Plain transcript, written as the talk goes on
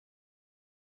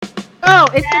Oh,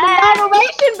 it's an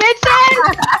inauguration,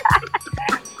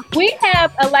 bitches. We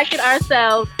have elected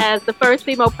ourselves as the first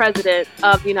female president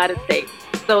of the United States.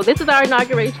 So this is our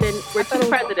inauguration. I We're thought two it was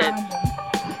presidents,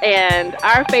 Wakanda. and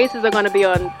our faces are going to be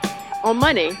on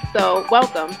money. So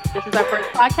welcome. This is our first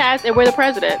podcast, and we're the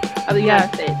president of the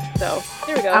United Yes, States. So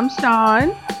here we go. I'm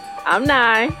Sean. I'm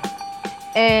Nye.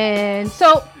 And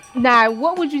so now,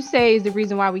 what would you say is the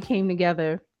reason why we came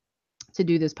together to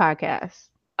do this podcast?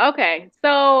 Okay,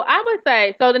 so I would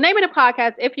say so. The name of the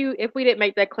podcast, if we didn't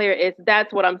make that clear, is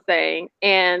that's what I'm saying.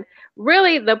 And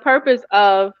really, the purpose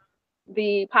of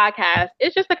the podcast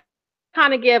is just to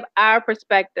kind of give our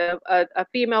perspective, a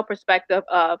female perspective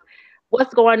of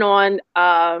what's going on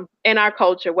in our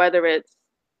culture, whether it's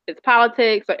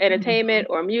politics or entertainment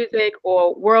Mhm. or music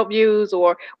or worldviews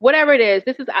or whatever it is.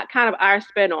 This is kind of our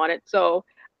spin on it.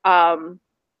 Um,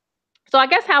 so I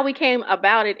guess how we came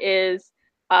about it is,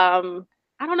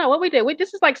 I don't know what we did.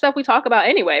 This is like stuff we talk about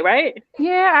anyway, right?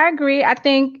 Yeah, I agree. I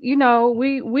think,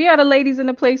 we are the ladies in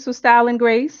the place with style and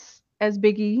grace, as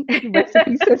Biggie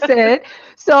recipes has said.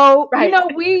 So, Right.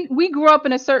 we grew up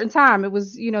in a certain time. It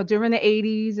was, during the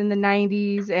 80s and the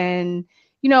 90s, and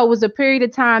it was a period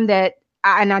of time that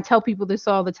and I tell people this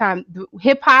all the time,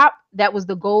 hip hop, that was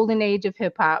the golden age of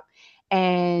hip hop.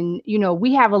 And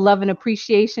we have a love and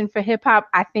appreciation for hip hop.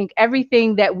 I think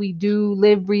everything that we do,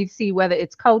 live, breathe, see, whether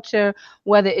it's culture,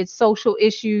 whether it's social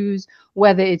issues,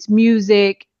 whether it's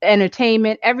music,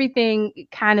 entertainment, everything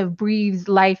kind of breathes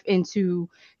life into,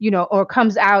 or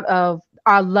comes out of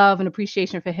our love and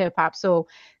appreciation for hip hop. So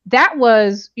that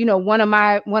was, one of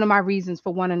my reasons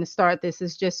for wanting to start this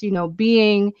is just,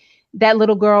 being that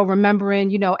little girl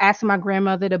remembering, asking my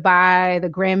grandmother to buy the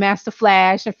Grandmaster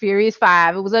Flash and Furious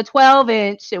Five. It was a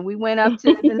 12-inch, and we went up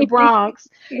to in the Bronx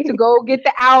to go get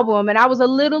the album. And I was a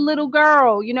little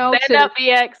girl, Stand to up,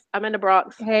 BX. I'm in the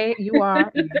Bronx. hey, you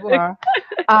are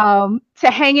to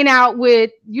hanging out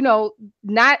with,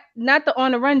 not the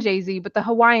On the Run Jay-Z, but the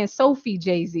Hawaiian Sophie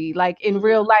Jay-Z, like in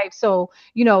real Mhm. life. So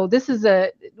this is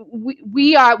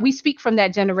we speak from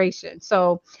that generation.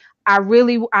 So I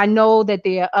know that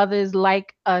there are others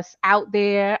like us out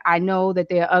there. I know that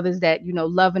there are others that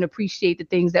love and appreciate the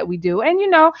things that we do. And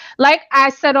like I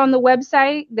said on the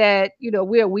website, that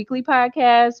we're a weekly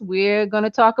podcast. We're going to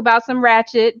talk about some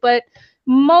ratchet, but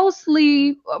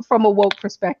mostly from a woke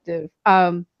perspective.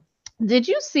 Did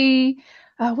you see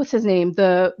what's his name?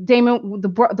 The Damon, the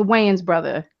Wayans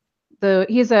brother.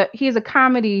 He has a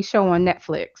comedy show on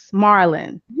Netflix,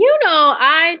 Marlon.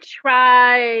 I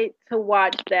tried to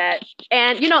watch that,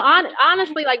 and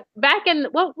honestly, like back in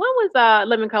what was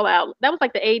Living Color out? That was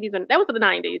like the 80s, and that was the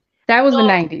 90s. That was the So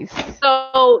 90s.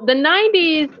 so the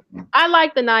 90s, I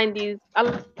like the 90s.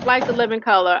 I like the Living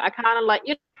Color. I kind of like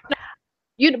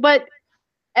but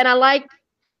and I like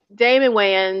Damon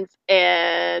Wayans,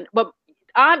 and but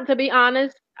to be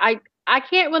honest, I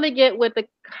can't really get with the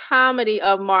comedy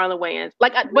of Marlon Wayans.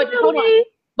 But hold on. Really?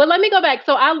 But let me go back.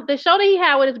 So the show that he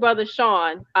had with his brother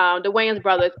Sean, the Wayans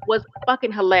brothers, was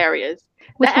fucking hilarious.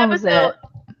 Which The one was episode,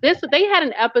 that? they had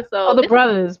an Oh, episode. the This is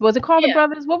brothers. Was it called the Yeah,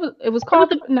 brothers? What was it? Was it was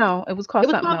called no, it was it called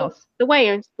was something called else. The The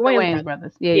Wayans Wayans brothers.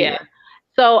 brothers. Yeah, Yeah. yeah,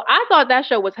 So I thought that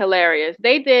show was hilarious.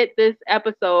 They did this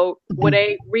episode where yeah.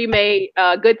 they remade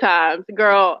Good Times.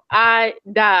 Girl, I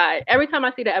died. Every time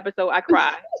I see the episode, I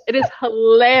cry. It is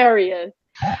hilarious.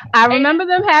 I And remember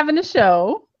them having a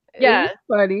show. It was yeah,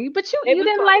 funny, but you it you was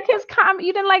didn't like funny. his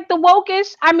you didn't like the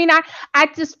wokish. I mean,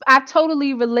 I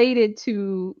totally related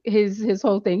to his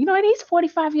whole thing. And he's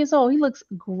 45 years old. He looks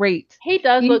great. He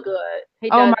does He look good. He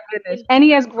Oh does. my goodness. He And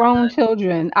he has looks grown good.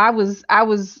 children. I was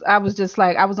just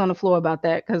like I was on the floor about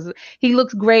that cuz he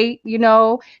looks great, He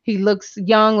looks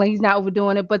young, like he's not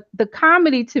overdoing it, but the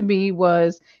comedy to me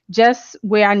was just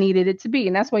where I needed it to be.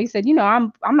 And that's why he said,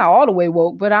 I'm not all the way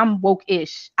woke, but I'm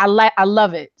woke-ish. I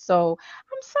love it. So,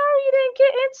 I'm sorry you didn't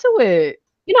get into it.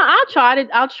 I'll try it.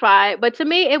 I'll try it. But to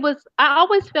me, it was. I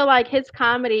always feel like his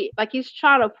comedy, like he's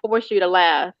trying to force you to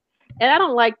laugh, and I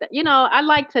don't like that. I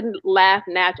like to laugh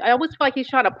naturally. I always feel like he's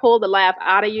trying to pull the laugh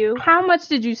out of you. How much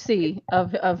did you see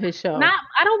of his show? Not.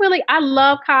 I don't really. I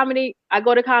love comedy. I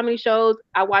go to comedy shows.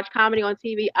 I watch comedy on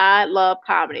TV. I love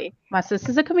comedy. My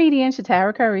sister's a comedian,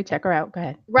 Shatara Curry. Check her out. Go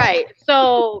ahead. Right.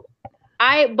 So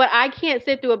but I can't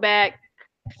sit through a bad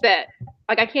set.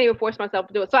 Like I can't even force myself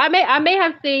to do it. So I may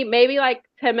have seen maybe like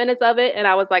 10 minutes of it, and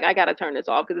I was like, I gotta turn this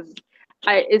off because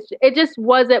it just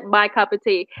wasn't my cup of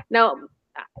tea. No,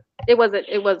 it wasn't.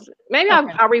 It was maybe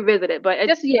Okay. I'll revisit it, but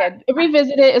Just yeah,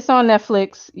 revisit it. It's on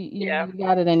Netflix. yeah. You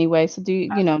got it anyway. So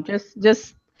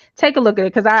just take a look at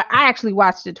it because I actually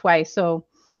watched it twice. So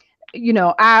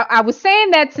I was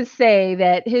saying that to say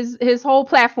that his whole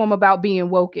platform about being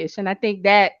wokish, and I think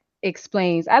that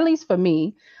explains, at least for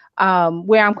me,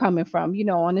 where I'm coming from,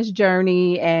 on this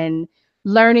journey and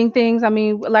learning things. I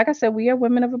mean, like I said, we are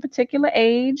women of a particular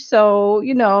age. So,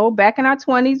 back in our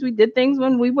 20s, we did things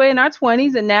when we were in our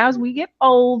 20s, and now as we get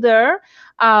older,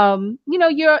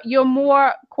 you're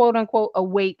more quote unquote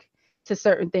awake to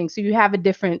certain things. So you have a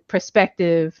different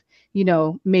perspective.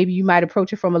 Maybe you might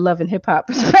approach it from a love and hip hop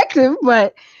perspective,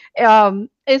 but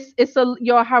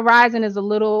your horizon has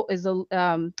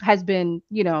been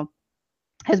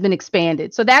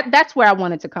expanded. So that's where I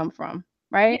wanted to come from,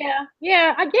 right?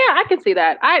 I can see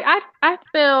that. I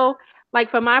feel like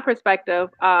from my perspective,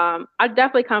 I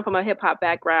definitely come from a hip hop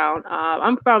background.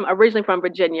 I'm originally from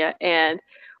Virginia, and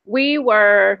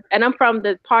I'm from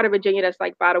the part of Virginia that's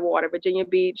like by the water, Virginia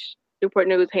Beach, Newport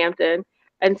News, Hampton,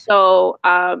 and so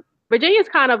Virginia is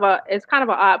kind of an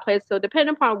odd place. So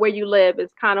depending upon where you live,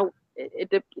 it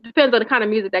depends on the kind of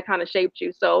music that kind of shaped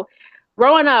you. So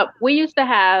growing up, they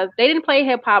didn't play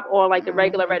hip hop on like the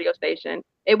regular radio station.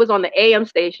 It was on the AM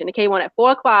station. It came on at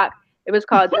 4 o'clock. It was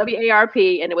called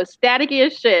WARP, and it was staticky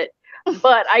as shit.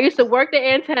 But I used to work the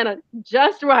antenna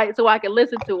just right so I could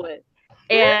listen to it.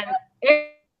 And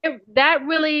that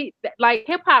really, like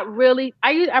hip hop really,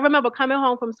 I remember coming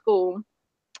home from school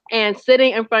and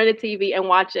sitting in front of the TV and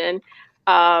watching.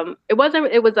 It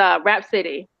was Rap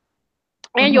City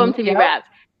and MTV Raps.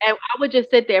 And I would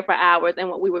just sit there for hours, and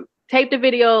we would tape the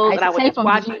videos, and I would just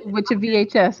watch it. With your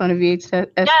VHS on a VHS,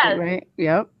 yes. Right?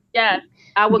 Yep. Yes.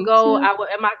 I would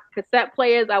in my cassette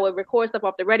players, I would record stuff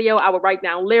off the radio. I would write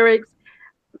down lyrics.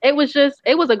 It was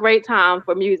a great time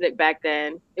for music back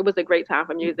then. It was a great time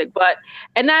for music. But,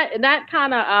 and that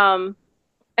kind of,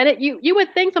 you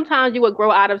would think sometimes you would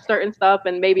grow out of certain stuff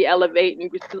and maybe elevate and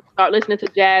start listening to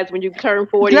jazz when you turn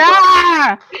 40. Yeah,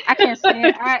 I can't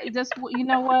stand. I just, you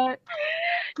know what?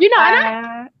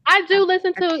 I do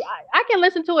listen to. I can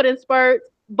listen to it in spurts,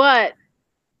 but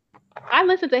I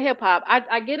listen to hip hop.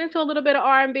 I get into a little bit of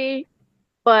R&B,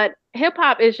 but hip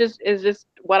hop is just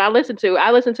what I listen to.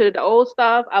 I listen to the old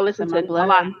stuff. I listen to a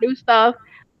lot of new stuff.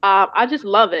 I just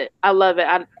love it. I love it.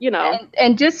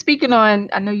 And just speaking on,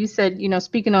 I know you said,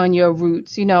 speaking on your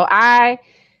roots,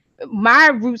 my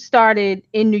roots started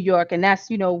in New York, and that's,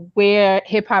 where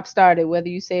hip hop started, whether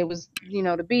you say it was,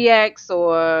 the BX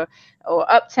or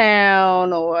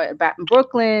Uptown or back in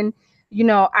Brooklyn.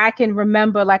 I can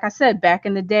remember, like I said, back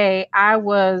in the day, I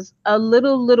was a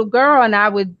little girl, and I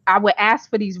would ask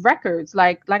for these records.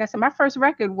 Like I said, my first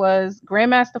record was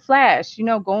Grandmaster Flash,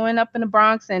 going up in the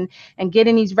Bronx and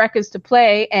getting these records to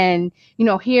play and,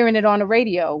 hearing it on the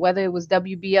radio, whether it was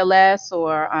WBLS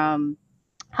or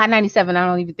Hot 97, I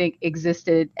don't even think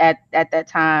existed at that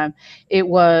time. It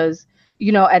was,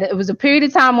 it was a period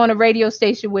of time on a radio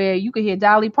station where you could hear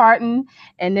Dolly Parton,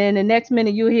 and then the next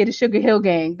minute you'll hear the Sugar Hill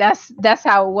Gang. That's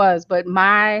how it was. But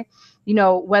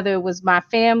whether it was my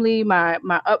family, my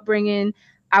upbringing,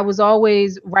 I was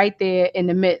always right there in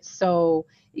the midst. So,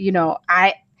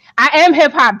 I am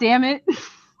hip hop, damn it.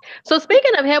 So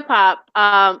speaking of hip hop,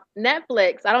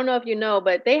 Netflix, I don't know if you know,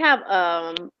 but they have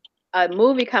a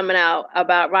movie coming out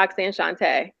about Roxanne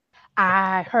Shante.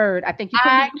 I heard. I think you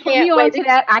put me on to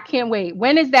that. I can't wait.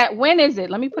 When is that? When is it?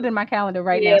 Let me put it in my calendar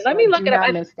right now. Let me look it up.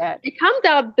 I miss that. It comes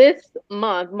out this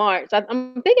month, March.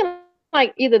 I'm thinking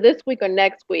like either this week or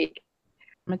next week.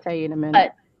 I'm gonna tell you in a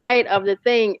minute. But of the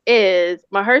thing is,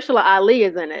 Mahershala Ali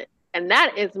is in it, and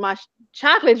that is my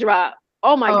chocolate drop.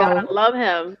 Oh my God, I love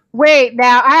him. Wait,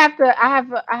 now I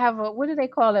have a what do they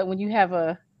call it when you have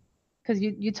a? Because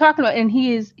you're talking about, and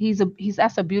he's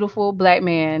that's a beautiful black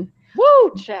man.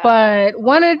 Woo, child. But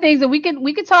one of the things that we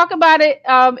could talk about it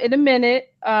in a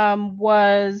minute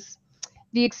was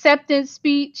the acceptance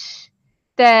speech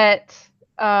that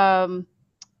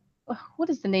what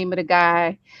is the name of the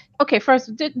guy? Okay,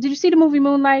 first, did you see the movie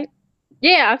Moonlight?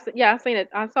 Yeah, I've seen it.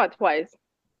 I saw it twice.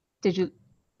 Did you?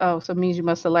 Oh, so it means you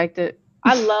must have liked it.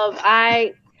 I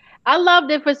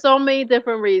loved it for so many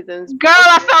different reasons. Girl,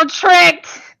 I felt tricked.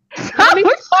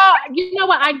 You know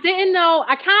what? I didn't know.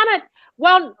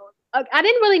 I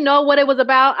didn't really know what it was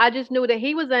about. I just knew that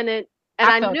he was in it, and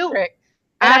I felt knew. Tricked.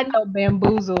 I felt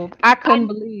bamboozled. I couldn't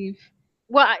believe.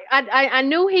 Well, I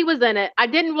knew he was in it. I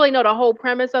didn't really know the whole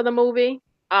premise of the movie.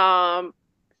 I didn't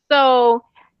know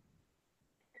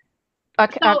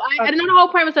the whole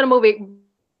premise of the movie,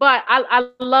 but I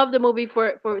love the movie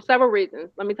for several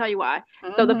reasons. Let me tell you why.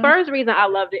 Mm-hmm. So the first reason I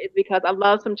loved it is because I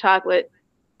love some chocolate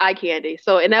eye candy.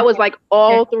 So, and that was like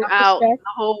all throughout the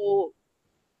whole.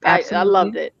 I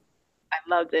loved it. I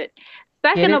loved it.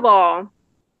 Second of all,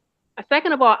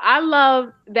 Second of all, I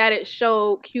love that it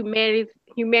showed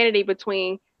humanity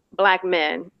between black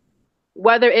men,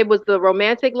 whether it was the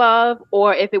romantic love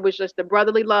or if it was just the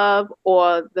brotherly love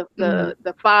or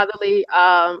the fatherly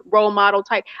role model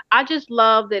type. I just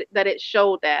love that it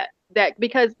showed that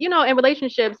because in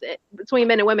relationships between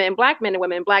men and women and black men and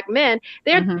women and black men,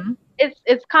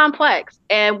 it's complex.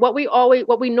 And what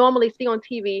we normally see on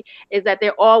TV is that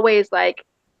they're always like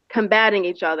combating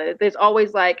each other. There's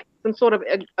always like some sort of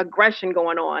aggression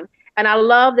going on. And I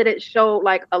love that it showed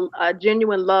like a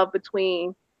genuine love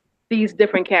between these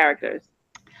different characters.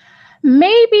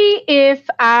 Maybe if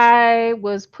I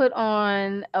was put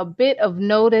on a bit of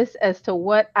notice as to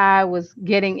what I was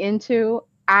getting into,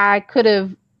 I could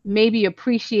have maybe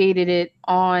appreciated it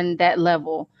on that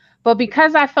level. But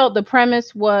because I felt the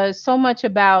premise was so much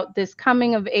about this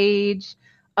coming of age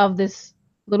of this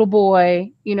little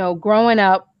boy, growing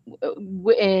up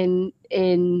in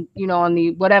on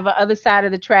the whatever other side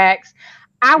of the tracks,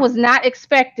 I was not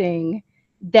expecting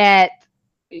that,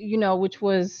 which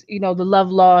was, the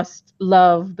lost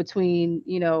love between,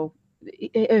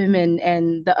 him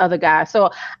and the other guy. So,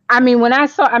 I mean, when I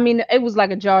saw, it was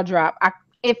like a jaw drop.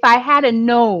 If I had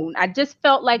known, I just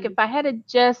felt like if I had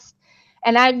just,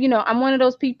 and I'm one of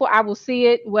those people, I will see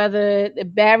it, whether the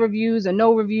bad reviews or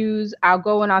no reviews, I'll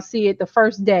go and I'll see it the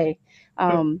first day.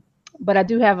 But I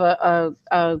do have a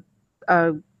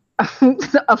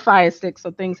a fire stick,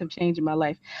 so things have changed in my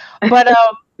life. But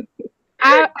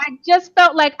I just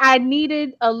felt like I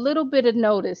needed a little bit of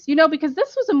notice, because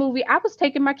this was a movie I was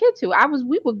taking my kid to.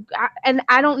 And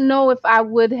I don't know if I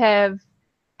would have,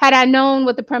 had I known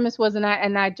what the premise was, and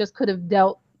I just could have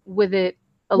dealt with it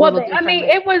a little differently. I mean,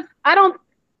 it was. I don't.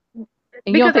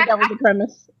 And you don't think that was the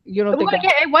premise? You don't think that?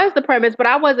 Yeah, it was the premise, but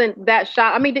I wasn't that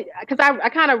shocked. I mean, because I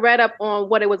kind of read up on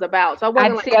what it was about, so I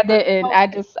wasn't I didn't. I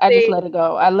just let it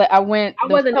go. I went. I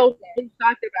wasn't totally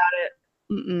shocked about it.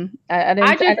 I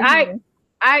didn't.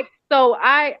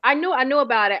 I knew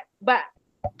about it, but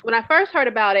when I first heard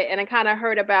about it and I kind of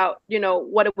heard about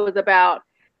what it was about,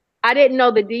 I didn't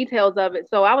know the details of it.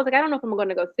 So I was like, I don't know if I'm going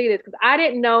to go see this because I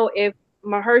didn't know if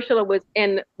Mahershala was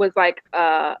like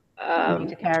a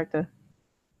major character.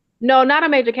 No, not a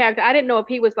major character. I didn't know if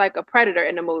he was like a predator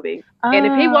in the movie, and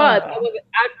if he was,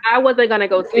 I wasn't gonna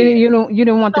go see it. You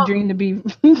didn't want the dream to be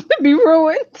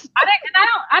ruined. I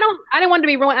didn't want it to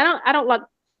be ruined. I don't like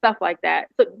stuff like that.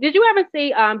 So, did you ever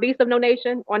see Beast of No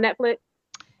Nation on Netflix?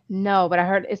 No, but I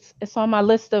heard it's on my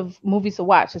list of movies to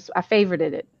watch. I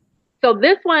favorited it. So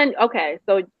this one, okay.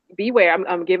 So beware.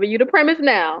 I'm giving you the premise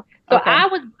now. So okay.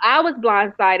 I was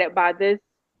blindsided by this.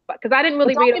 Because I didn't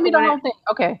really read it. The whole thing.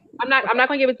 Okay. I'm not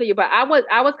gonna give it to you, but I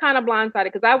was kind of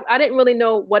blindsided because I didn't really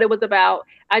know what it was about.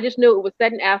 I just knew it was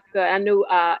set in Africa. I knew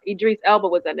Idris Elba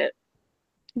was in it.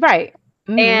 Right.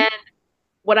 And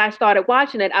when I started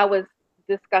watching it, I was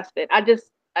disgusted. I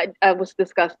was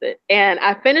disgusted, and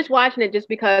I finished watching it just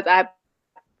because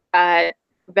I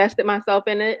vested myself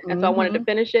in it, and so I wanted to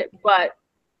finish it. But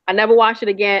I never watched it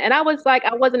again, and I was like,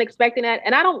 I wasn't expecting that,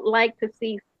 and I don't like to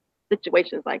see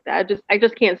situations like that. I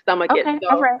just can't stomach it. So,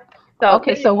 all right.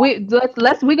 So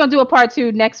we're gonna do a part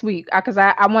 2 next week because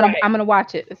I'm gonna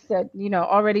watch it. It's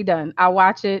already done. I'll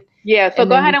watch it. Yeah. So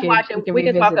go ahead and watch it. We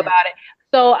can talk about it.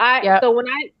 So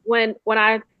when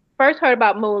I first heard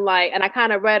about Moonlight and I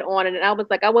kind of read on it and I was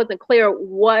like I wasn't clear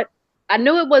what I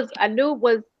knew it was.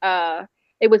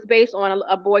 It was based on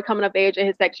a boy coming of age and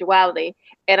his sexuality,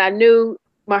 and I knew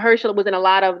Mahershala was in a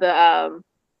lot of the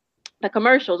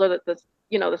commercials or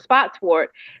the spots for it.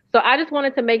 So I just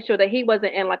wanted to make sure that he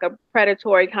wasn't in like a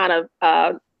predatory kind of,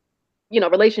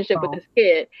 relationship with this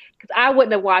kid, because I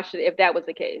wouldn't have watched it if that was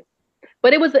the case.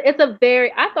 But I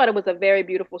thought it was a very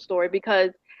beautiful story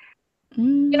because,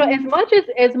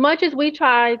 as much as we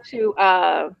try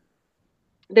to,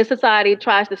 this society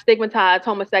tries to stigmatize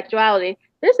homosexuality,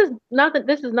 this is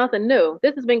nothing new.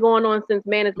 This has been going on since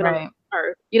man has been on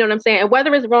earth. You know what I'm saying? And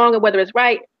whether it's wrong or whether it's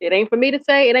right, it ain't for me to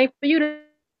say. It ain't for you to.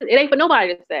 It ain't for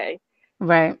nobody to say.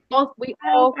 Right. We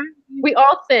all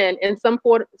sin in some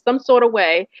sort of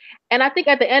way, and I think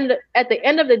at the end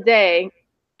of the day,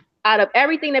 out of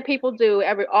everything that people do,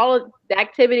 all of the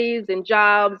activities and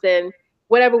jobs and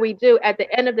whatever we do, at the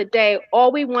end of the day,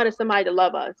 all we want is somebody to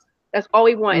love us. That's all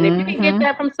we want. And if you can get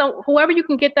that from whoever you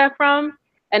can get that from,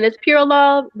 and it's pure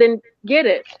love, then get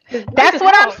it. That's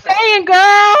what I'm saying,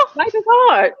 girl. Life is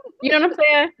hard. You know what I'm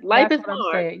saying? Life is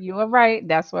hard. You are right.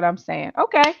 That's what I'm saying.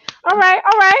 Okay. All right.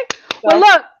 Well,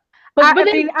 look. Go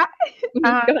ahead.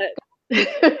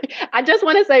 I just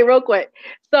want to say real quick.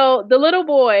 So the little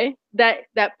boy that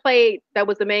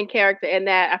was the main character in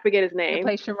that, I forget his name. He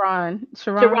played Sharon.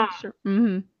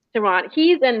 Mm-hmm. Sharon.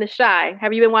 He's in The Shy.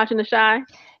 Have you been watching The Shy?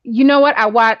 You know what? I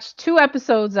watched 2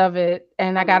 episodes of it,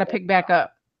 and I Oh got my to God. pick back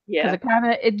up because Yeah.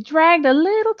 it dragged a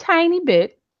little tiny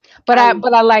bit, but I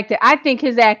I liked it. I think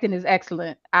his acting is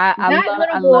excellent. That I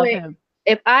little love boy, him.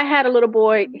 if I had a little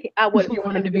boy, I would You want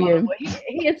want him him to to be be my little in? boy.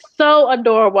 He is so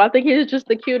adorable. I think he's just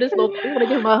the cutest little thing. I want to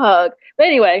give him a hug. But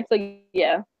anyway, so yeah.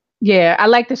 Yeah, I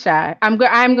like The Shy. I'm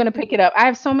gonna pick it up. I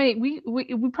have so many. We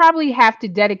probably have to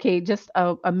dedicate just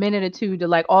a minute or two to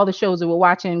like all the shows that we're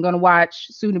watching, gonna watch,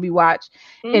 soon to be watched,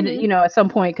 and Hmm. at some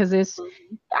point because it's.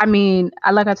 I mean,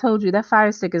 like I told you, that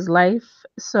Fire Stick is life.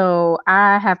 So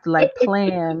I have to like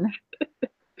plan.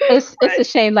 It's a Right.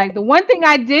 shame. Like the one thing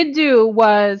I did do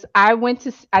was I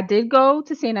did go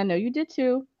to see, and I know you did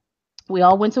too. We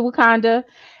all went to Wakanda,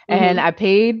 and Hmm. I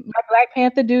paid my Black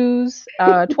Panther dues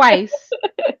twice.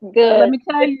 Let Good. me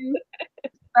tell you.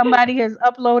 Somebody has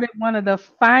uploaded one of the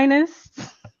finest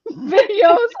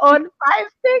videos on Fire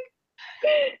Stick.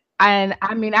 And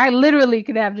I mean, I literally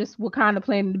could have just Wakanda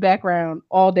playing in the background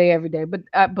all day, every day. But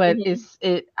Hmm.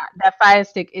 that Fire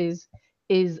Stick is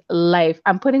life.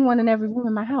 I'm putting one in every room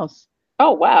in my house.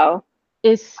 Oh wow.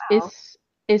 It's Wow.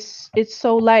 it's it's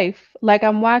so life. Like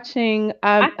I'm watching.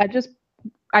 I, I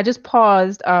just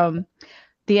paused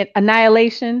the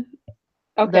Annihilation.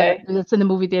 okay. That's in the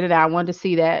movie theater now. I wanted to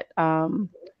see that.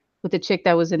 With the chick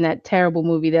that was in that terrible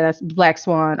movie that's Black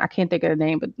Swan. I can't think of the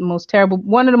name, but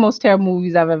one of the most terrible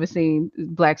movies I've ever seen is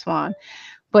Black Swan.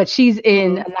 But she's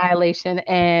in Hmm. Annihilation,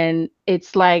 and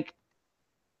it's like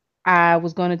I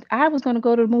was gonna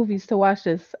go to the movies to watch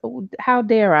this. Oh, how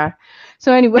dare I?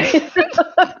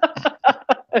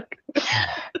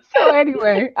 So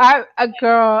anyway, I a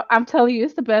girl, I'm telling you,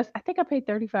 it's the best. I think I paid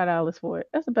 $35 for it.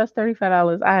 That's the best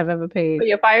 $35 I have ever For paid.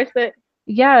 your fire stick.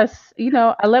 Yes,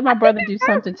 I let my I think brother do I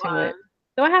have something to one. it.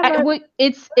 Do I have a?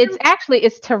 It's actually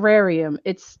it's Terrarium.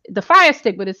 It's the Fire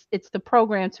Stick, but it's the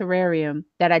program Terrarium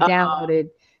that I downloaded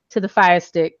to the Fire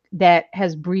Stick that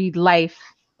has breathed life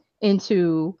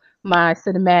into my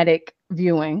cinematic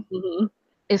viewing. Mhm.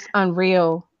 It's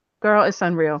unreal, girl. It's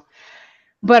unreal.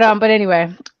 But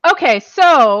anyway, okay.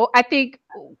 So I think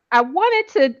I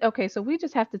wanted to. Okay, so we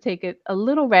just have to take it a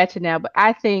little ratchet now, but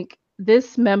I think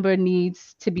this member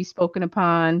needs to be spoken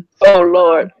upon. Oh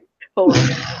Lord. Hold on.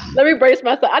 Let me brace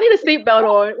myself. I need a seatbelt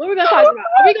on. What are we gonna talk about?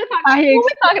 Are we gonna talk? I hear What are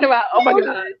we talking about? Oh my God.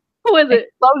 explosions, Who is it?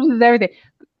 explosions, everything.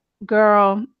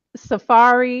 Girl,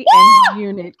 Safari and his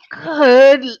unit.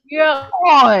 Good Yeah.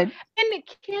 Lord, And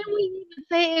can we even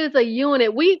say it was a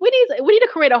unit? We need to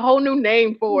create a whole new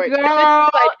name for it because it's girl,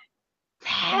 just like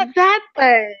that that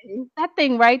thing. that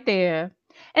thing right there.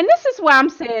 And this is why I'm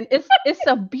saying it's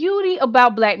a beauty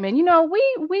about black men.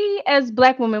 We as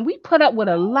black women, we put up with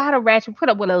a lot of ratchet, put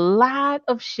up with a lot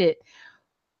of shit.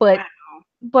 But Wow.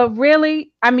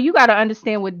 really, I mean, you got to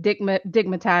understand what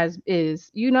digmatized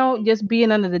is. Just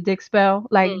being under the dick spell,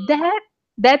 like Mm,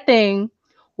 that thing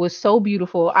was so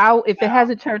beautiful. If it has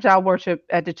a church, I'll worship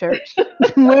at the church.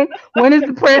 when is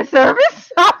the prayer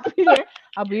service? I'll be there.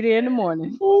 I'll be there in the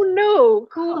morning. who knew?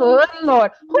 Good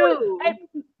Lord, Knew?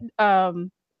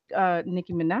 um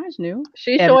Nicki Minaj knew.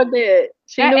 She And sure did.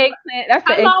 She that knew. eggplant, that's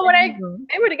the How long were eggplant.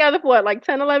 they were together for? What, like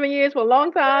 10, 11 years, for a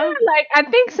long time. Like I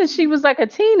think since she was like a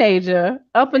teenager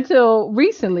up until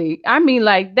recently. I mean,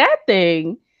 like that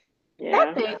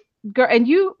Yeah. thing, girl. And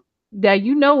you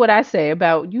know what I say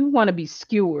about you want to be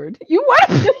skewered. You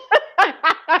want.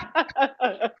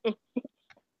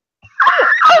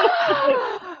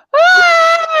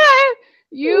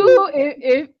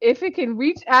 If it can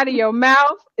reach out of your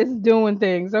mouth, it's doing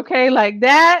things. Okay, like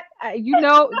that.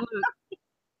 Look,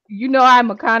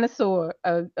 I'm a connoisseur,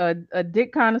 a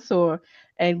dick connoisseur,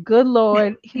 and good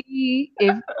Lord,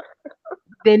 if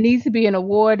there needs to be an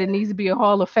award, there needs to be a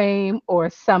Hall of Fame or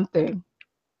something.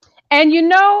 And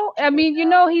I mean,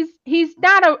 he's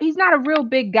not a real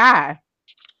big guy.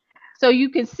 So you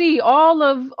can see all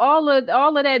of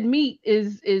that meat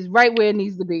is right where it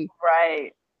needs to be.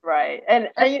 Right. Right. And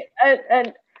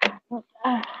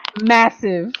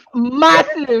Massive. it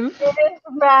Massive. is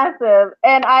massive.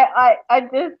 And I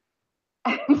just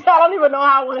I don't even know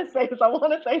how I want to say this. I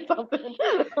want to say something.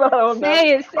 But I don't know. Say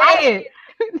it, say it.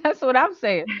 That's what I'm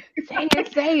saying. Say it,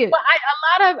 say it. But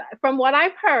a lot of from what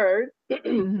I've heard,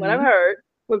 Hmm.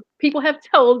 what people have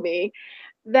told me,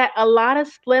 that a lot of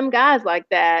slim guys like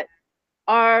that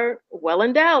are well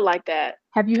endowed like that.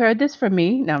 Have you heard this from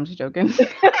me? No, I'm just joking.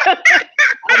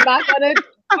 I'm not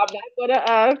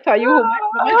gonna tell you who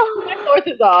my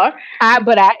sources are. I've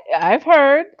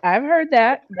heard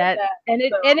that, and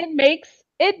So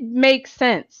it makes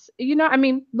sense. I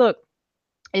mean, look,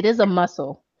 it is a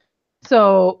muscle.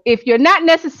 So if you're not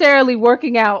necessarily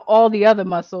working out all the other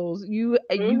muscles, you're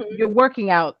working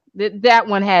out. That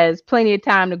one has plenty of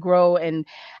time to grow, and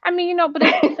I mean, but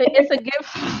it's a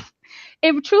gift.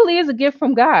 It truly is a gift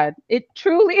from God. It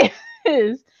truly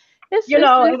is. It's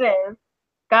It is.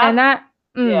 God, and I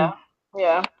mm, yeah,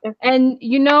 yeah. and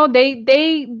they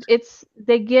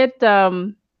get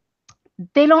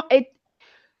they don't it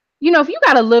if you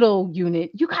got a little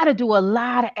unit, you got to do a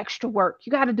lot of extra work.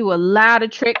 You got to do a lot of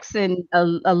tricks and a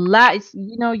lot.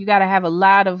 You got to have a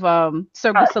lot of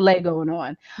Cirque du Soleil going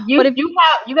on. But If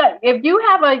you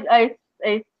have a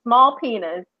small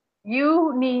penis,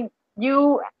 it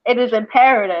is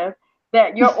imperative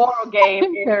that your oral game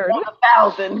is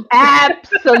 1,000.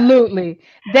 Absolutely.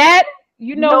 That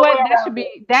No what way that should around it.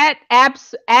 be that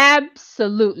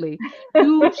absolutely.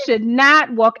 You should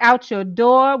not walk out your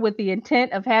door with the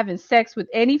intent of having sex with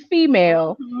any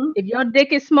female Mhm. if your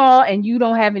dick is small and you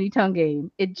don't have any tongue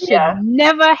game. It should Yeah.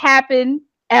 never happen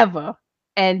ever.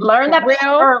 And Learn for that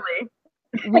real, early.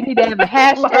 we need to have a Learn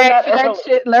hashtag that for that early.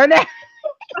 shit. Learn that.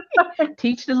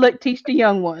 Teach the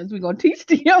young ones. We're gonna teach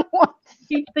the young ones.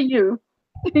 Teach the youth.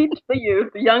 Teach the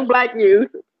youth, the young Black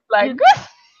youth. Like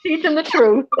Teach them the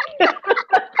truth.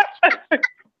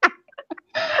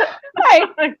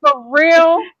 like for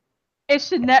real. It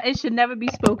should never be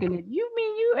spoken. You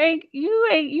mean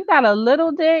you got a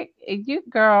little dick? You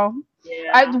girl.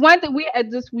 Yeah. One thing we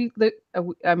this week.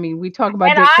 I mean, we talk about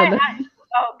And dick for the.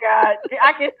 oh God,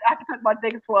 I can talk about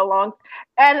dicks for a long,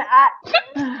 and I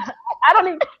don't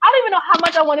even know how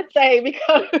much I want to say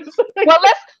because. Well,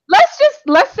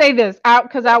 let's say this out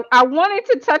because I wanted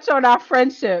to touch on our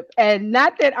friendship, and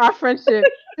not that our friendship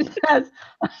has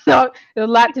a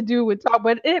lot to do with talk,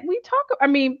 but we talk. I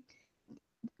mean,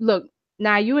 look,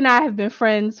 now you and I have been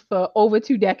friends for over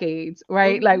 2 decades,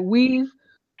 right? Mhm. Like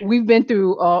we've been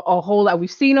through a whole lot. We've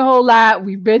seen a whole lot.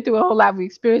 We've been through a whole lot. We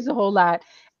experienced a whole lot.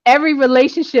 Every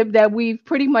relationship that we've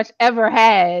pretty much ever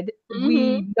had, Mhm.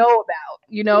 we know about.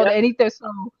 Yep. Anything.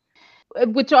 So,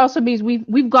 which also means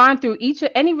we've gone through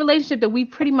any relationship that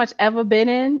we've pretty much ever been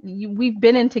in. We've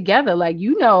been in together. Like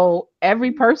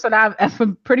every person I've ever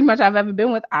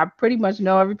been with. I pretty much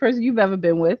know every person you've ever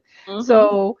been with. Mhm.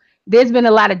 So there's been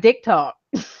a lot of dick talk.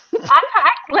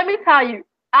 Let me tell you,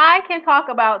 I can talk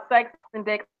about sex and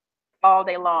dicks all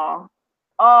day long.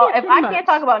 Oh, Yeah, if pretty I can't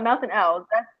talk much. about nothing else,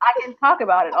 I can talk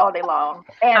about it all day long.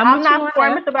 And I'm I'm with you not on that.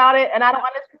 squirmish about it, and I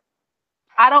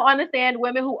don't understand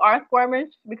women who are squirmish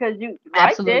because you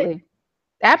like it. Absolutely.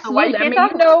 So why you Absolutely. I can't mean,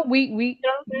 talk about it? we You know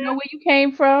what I'm you know saying? where you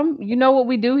came from. You know what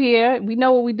we do here. We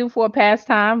know what we do for a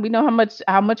pastime. We know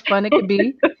how much fun it could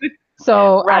be.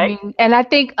 So, I Right. mean, and I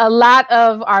think a lot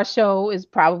of our show is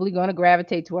probably going to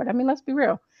gravitate toward. I mean, let's be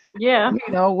real. Yeah.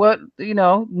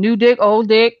 New dick, old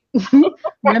dick,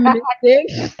 reminisce dick.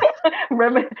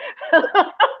 Remember-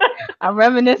 I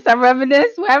reminisce,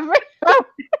 whatever.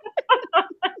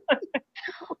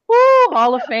 Woo,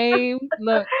 Hall of Fame.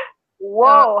 Look, uh,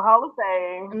 Whoa, Hall of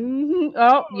Fame.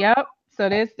 oh, yep. So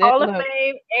this, that, Hall of look,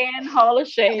 Fame and Hall of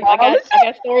Shame. Hall of I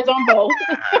got stories on both.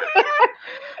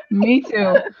 Me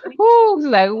too. Who's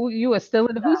like you are still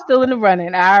who's still in the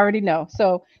running? I already know.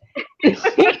 So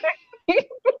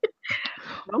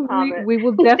No comment. we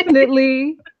will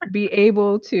definitely be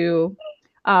able to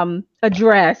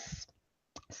address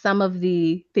some of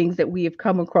the things that we have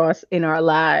come across in our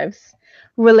lives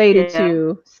related Yeah.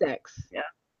 to sex. Yeah.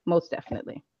 Most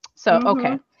definitely. So okay.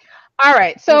 Mhm. All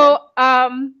right. Yeah. So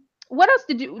what else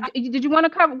did you want to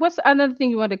cover? What's another thing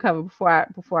you wanted to cover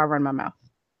before I run my mouth?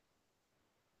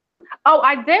 Oh,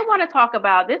 I did want to talk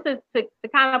about this is to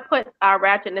kind of put our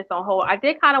ratchetness on hold. I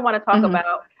did kind of want to talk Hmm.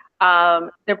 about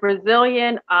the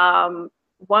Brazilian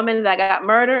woman that got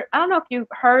murdered. I don't know if you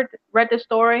read the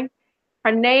story.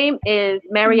 Her name is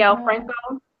Marielle No. Franco,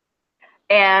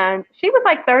 and she was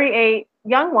like 38,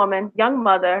 young woman, young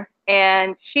mother,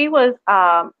 and she spoke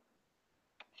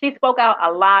out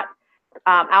a lot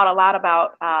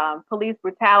about police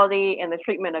brutality and the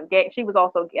treatment of gay. She was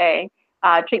also gay.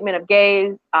 Treatment of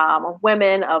gays, of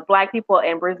women, of Black people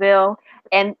in Brazil,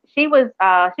 and she was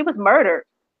murdered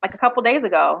like a couple days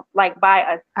ago, like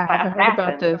I by haven't heard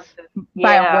about assassin. this.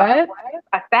 By a Yeah, what?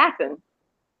 assassin.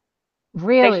 They shot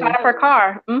Really? up her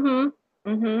car. And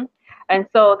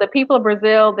so the people of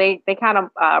Brazil, they kind of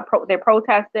they're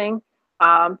protesting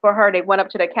for her. They went up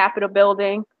to the Capitol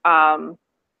building.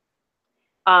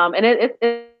 And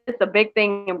it's a big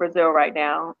thing in Brazil right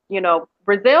now. You know,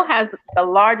 Brazil has the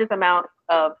largest amount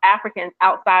of Africans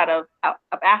of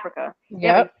Africa. They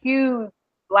have a Yep. huge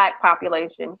black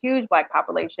population,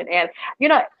 and you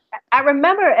know, I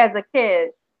remember as a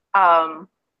kid, um,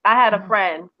 I had a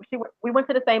friend. We went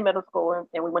to the same middle school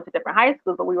and we went to different high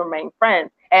schools, but we remained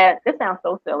friends. And this sounds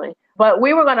so silly, but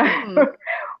we were gonna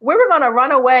we were gonna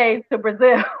run away to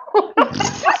Brazil.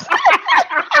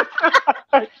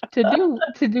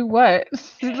 To do what?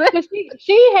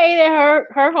 She hated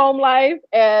her home life,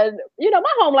 and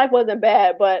my home life wasn't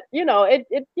bad, but I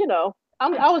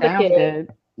was a Sounds kid.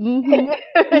 good. Mm-hmm.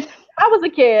 I was a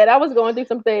kid. I was going through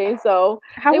some things, so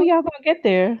How are y'all gonna get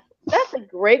there? that's a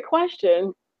great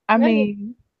question. I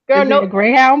mean, Girl, is it a no,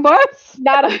 Greyhound bus?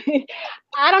 not a.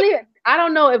 I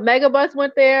don't know if Megabus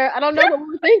went there. I don't know what we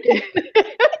were thinking.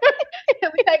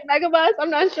 Can we take Megabus? I'm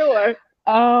not sure.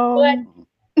 But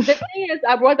the thing is,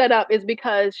 I brought that up is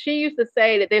because she used to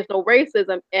say that there's no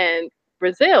racism in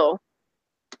Brazil,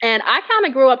 and I kind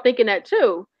of grew up thinking that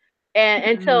too. And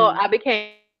until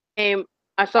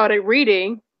I started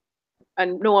reading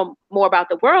and knowing more about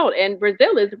the world, and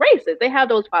Brazil is racist. They have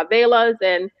those favelas,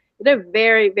 and they're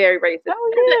very, very racist.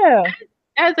 Oh yeah,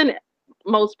 as in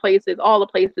most places, all the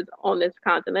places on this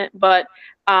continent. But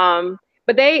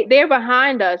they're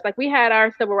behind us. Like we had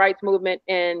our civil rights movement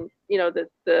in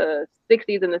the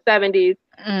 60s and the 70s.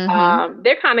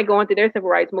 They're kind of going through their civil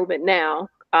rights movement now.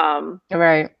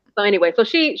 Right. So anyway, so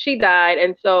she died,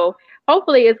 and so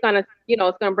hopefully it's gonna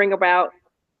bring about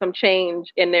some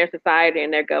change in their society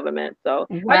and their government. So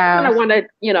I just kind of want to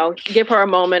give her a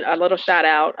moment, a little shout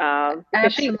out.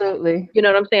 Absolutely. You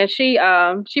know what I'm saying? She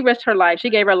risked her life. She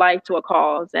gave her life to a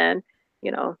cause, and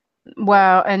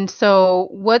Wow. And so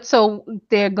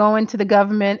they're going to the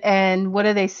government, and what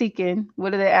are they seeking?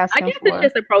 What are they asking for? I guess it's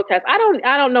just a protest. I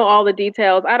don't know all the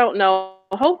details. I don't know.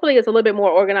 Hopefully it's a little bit more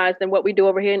organized than what we do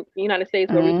over here in the United States,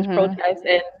 where we just protest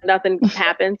and nothing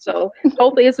happens. So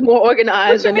hopefully it's more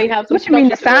organized and they have some. What you mean,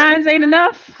 the signs ain't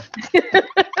enough? The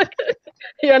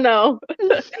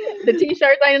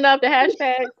T-shirts ain't enough, the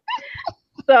hashtags.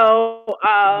 So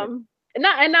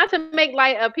not to make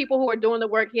light of people who are doing the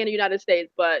work here in the United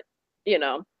States, but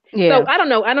Yeah. So I don't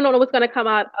know what's going to come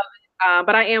out of it,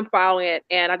 but I am following it,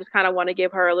 and I just kind of want to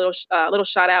give her a little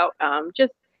shout out,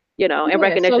 just in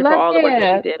recognition for all the work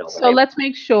that she did. So let's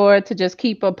make sure to just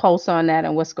keep a pulse on that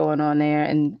and what's going on there,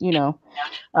 and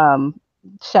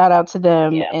shout out to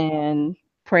them and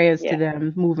prayers to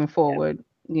them moving forward.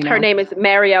 Her name is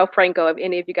Marielle Franco. If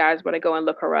any of you guys want to go and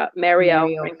look her up,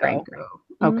 Marielle Franco.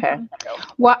 Okay.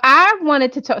 Well, I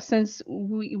wanted to talk, since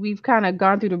we've kind of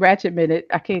gone through the Ratchet minute.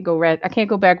 I can't go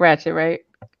back Ratchet, right?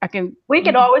 We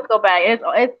can always go back.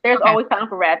 There's always time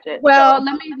for Ratchet. Well,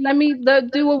 let me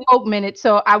do a woke minute.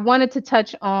 So I wanted to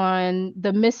touch on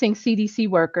the missing CDC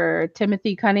worker,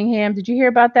 Timothy Cunningham. Did you hear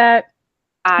about that?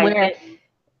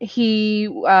 He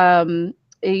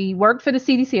worked for the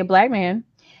CDC, a black man.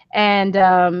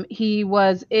 And he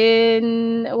was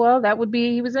in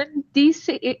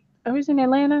DC. Or he's in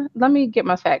Atlanta. Let me get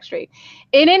my facts straight.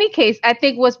 In any case, I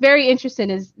think what's very interesting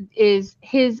is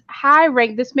his high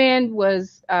rank. This man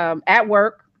was at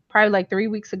work probably like 3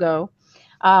 weeks ago.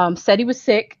 Said he was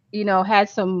sick. Had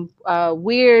some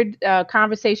weird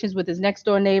conversations with his next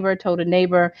door neighbor. Told a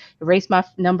neighbor, erase my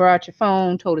number out your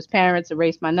phone. Told his parents,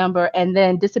 erase my number, and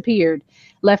then disappeared.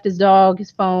 Left his dog, his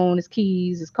phone, his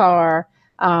keys, his car.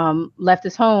 Left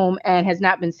his home and has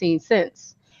not been seen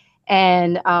since.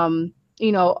 And a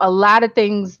lot of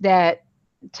things that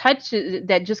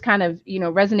just kind of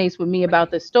resonates with me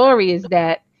about the story is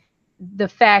that the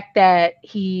fact that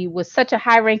he was such a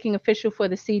high-ranking official for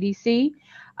the CDC,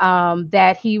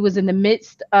 that he was in the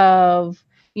midst of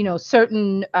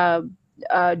certain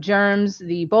germs,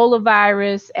 the Ebola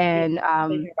virus, and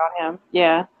about him,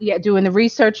 doing the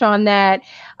research on that,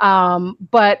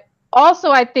 but also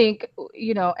I think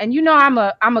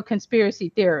I'm a conspiracy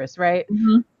theorist, right?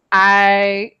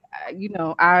 I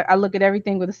look at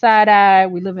everything with a side eye.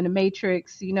 We live in a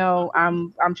matrix.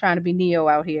 I'm trying to be Neo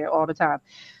out here all the time.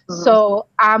 So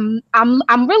I'm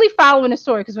really following the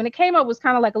story, because when it came up, it was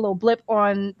kind of like a little blip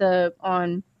on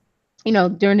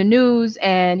during the news,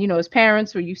 and his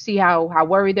parents, where you see how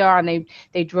worried they are, and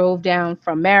they drove down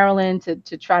from Maryland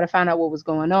to try to find out what was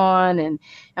going on, and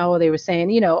they were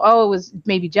saying it was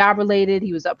maybe job related.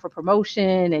 He was up for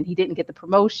promotion and he didn't get the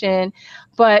promotion.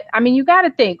 But I mean, you got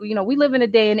to think, we live in a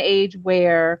day and age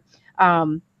where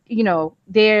they're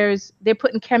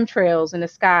putting chemtrails in the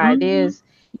sky. There's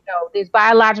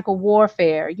biological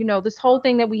warfare, this whole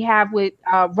thing that we have with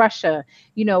Russia,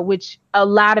 which a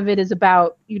lot of it is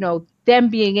about, them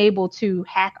being able to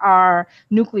hack our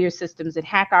nuclear systems and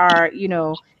hack our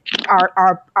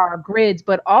grids.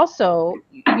 But also,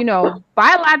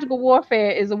 biological warfare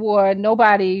is a war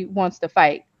nobody wants to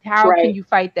fight. How can you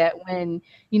fight that when,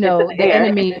 the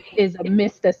enemy is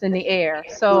amidst us in the air?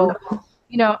 So,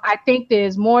 I think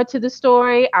there's more to the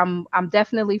story. I'm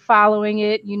definitely following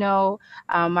it.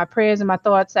 My prayers and my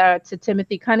thoughts are to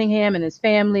Timothy Cunningham and his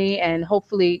family, and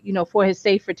hopefully, for his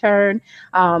safe return.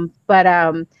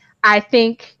 But I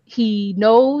think he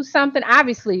knows something.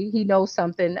 Obviously, he knows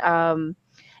something.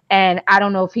 And I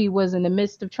don't know if he was in the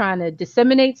midst of trying to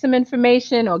disseminate some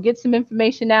information or get some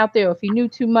information out there, or if he knew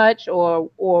too much, or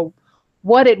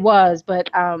what it was. But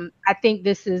I think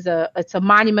it's a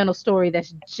monumental story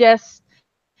that's just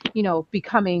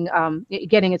becoming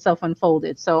getting itself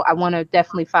unfolded. So I want to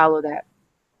definitely follow that.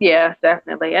 Yeah,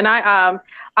 definitely. And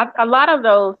a lot of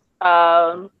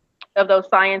those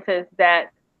scientists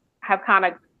that have kind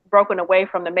of broken away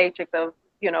from the matrix of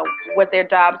what their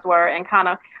jobs were and kind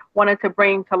of wanted to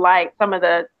bring to light some of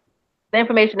the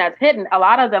information that's hidden. A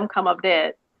lot of them come up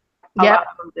dead. A Yep. lot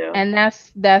of them do. And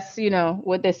that's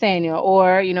what they're saying,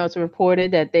 or it's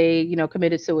reported that they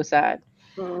committed suicide.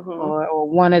 Or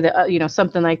one of the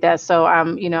something like that. So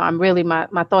I'm really,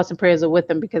 my thoughts and prayers are with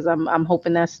them, because I'm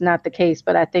hoping that's not the case.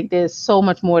 But I think there's so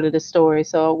much more to the story,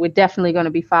 so we're definitely going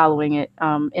to be following it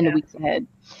in the weeks ahead.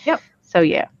 Yep. So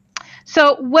yeah.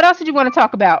 So what else did you want to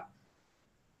talk about?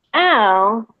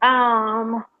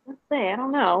 Let's see. I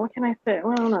don't know. What can I say?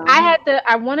 Well, I don't know.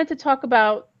 I wanted to talk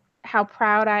about how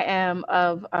proud I am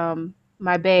of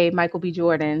my babe, Michael B.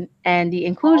 Jordan, and the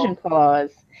inclusion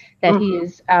clause that he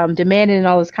is demanding in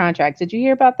all his contracts. Did you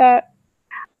hear about that?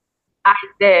 I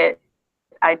did.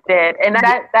 And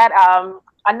that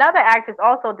another actress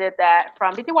also did that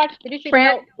from. Did you see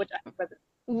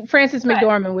Frances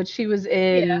McDormand, which she was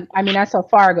in. Yeah. I mean, I saw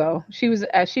Fargo. She was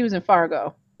in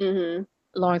Fargo.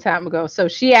 A long time ago. So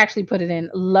she actually put it in.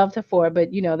 Loved her for it, but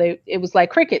it was like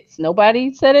crickets.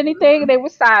 Nobody said anything. They were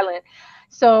silent.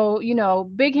 So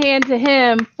big hand to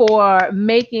him for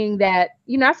making that.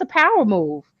 That's a power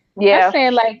move. Yeah, that's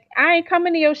saying, like, I ain't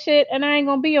coming to your shit, and I ain't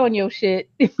gonna be on your shit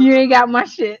if you ain't got my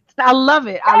shit. I love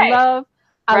it. Right.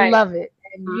 I love it.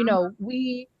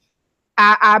 And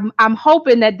I'm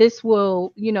hoping that this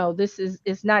will,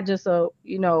 it's not just a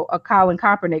Colin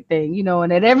Kaepernick thing,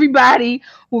 and that everybody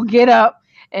will get up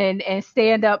and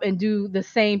stand up and do the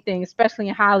same thing, especially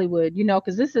in Hollywood,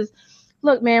 because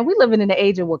look, man, we living in the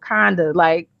age of Wakanda.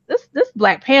 Like this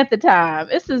Black Panther time.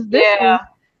 This is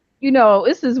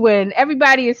this is when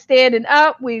everybody is standing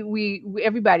up. We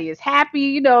everybody is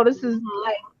happy. This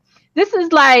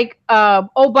is like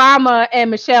Obama and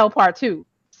Michelle Part 2.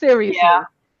 Seriously. Yeah.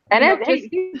 And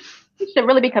he should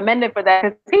really be commended for that,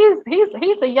 because he's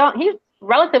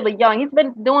relatively young. He's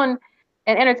been doing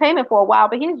in entertainment for a while,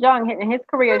 but he's young and his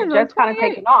career is just kind of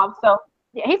taking off. So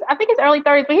yeah, I think he's early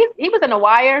 30s, but he was in The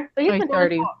Wire, so he's been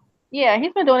 30.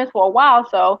 He's been doing this for a while.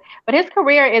 So, but his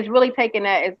career is really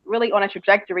is really on a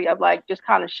trajectory of like just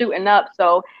kind of shooting up.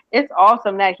 So it's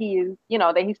awesome that he's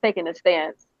taking a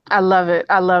stance. I love it.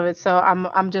 So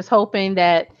I'm just hoping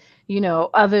that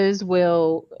others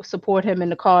will support him in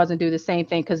the cause and do the same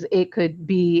thing, because it could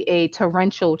be a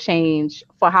torrential change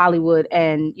for Hollywood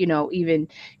and, even,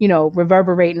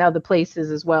 reverberate in other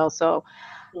places as well. So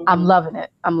I'm loving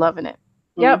it.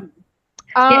 Yep.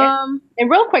 And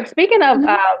real quick, speaking of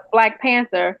Black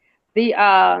Panther,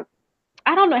 I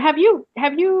don't know, have you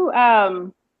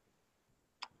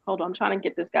hold on, I'm trying to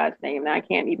get this guy's name now. I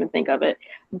can't even think of it.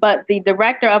 But the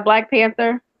director of Black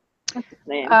Panther, what's his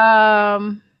name?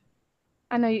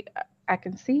 I know I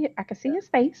can see it. I can see his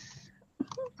face.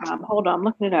 Hold on, I'm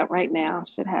looking it up right now.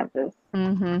 Should have this.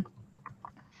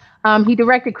 He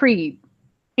directed Creed.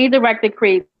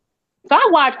 So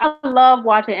I love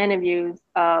watching interviews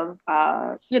of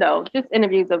just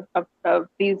interviews of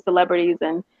these celebrities,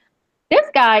 and this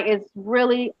guy is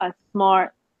really a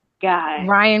smart guy.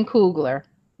 Ryan Coogler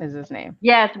is his name.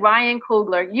 Yes, Ryan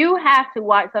Coogler. You have to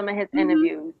watch some of his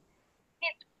interviews.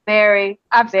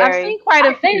 I've seen quite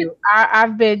a few.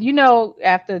 I've been,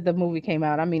 after the movie came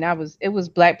out, I mean, it was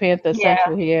Black Panther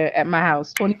Central here at my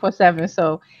house 24/7.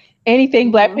 So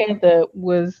anything Black Panther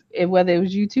was, whether it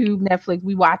was YouTube, Netflix,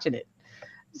 we watching it.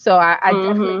 So I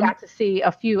definitely got to see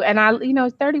a few. And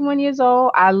 31 years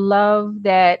old. I love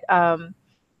that a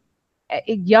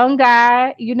young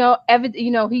guy, you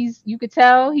could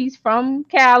tell he's from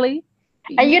Cali.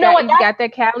 And he's got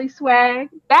that Cali swag.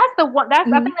 That's the one. I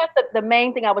think that's the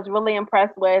main thing I was really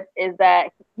impressed with, is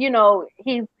that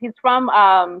he's from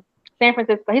San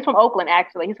Francisco. He's from Oakland,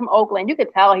 actually. He's from Oakland. You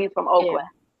could tell he's from Oakland.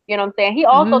 You know what I'm saying? He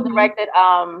also directed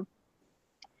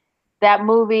that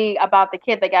movie about the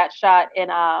kid that got shot in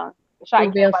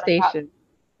Fruitvale Station.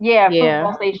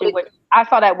 Fruitvale Station. Which I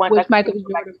saw that one. With Michael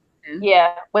Jordan.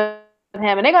 Yeah, with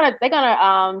him, and they're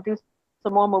gonna do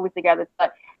some more movies together.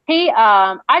 But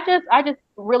I just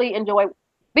really enjoy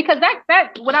because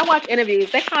that when I watch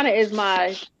interviews, that kind of is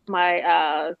my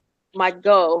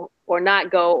go or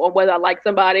not go, or whether I like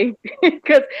somebody.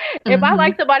 Because if I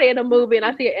like somebody in a movie and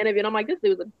I see an interview and I'm like, this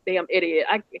dude's a damn idiot,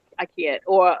 I can't.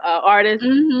 Or artist,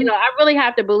 I really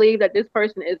have to believe that this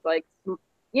person is like,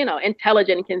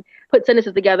 intelligent and can put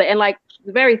sentences together and like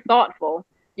very thoughtful.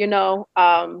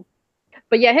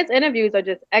 But yeah, his interviews are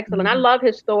just excellent. I love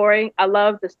his story. I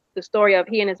love the story of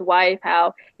he and his wife,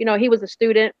 how he was a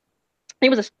student. He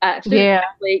was a student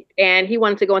athlete, and he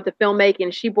wanted to go into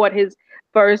filmmaking. She bought his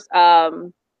first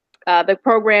the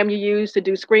program you use to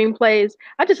do screenplays.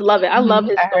 I just love it. I love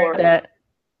his story. That.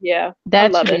 Yeah,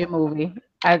 that should be a movie.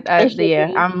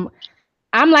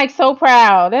 I'm like so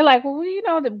proud. They're like, well,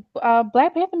 the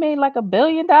Black Panther made like $1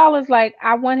 billion. Like,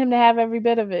 I want him to have every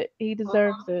bit of it. He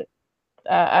deserves it.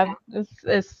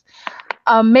 It's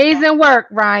amazing work,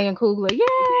 Ryan Coogler.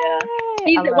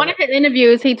 Yeah. One of his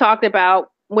interviews, he talked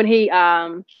about when he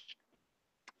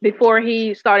before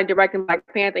he started directing Black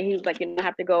Panther, he was like, I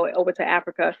have to go over to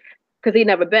Africa because he'd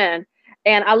never been.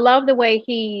 And I love the way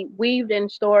he weaved in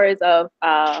stories of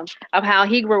how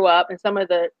he grew up and some of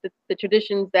the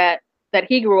traditions that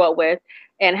he grew up with,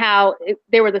 and how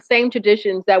they were the same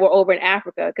traditions that were over in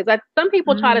Africa. Because some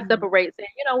people try to separate, saying,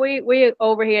 we're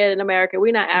over here in America,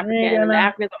 we're not African, and the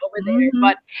Africans are over there.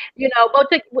 But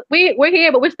we're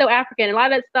here, but we're still African. And a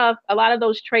lot of that stuff, a lot of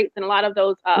those traits, and a lot of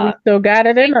those we still got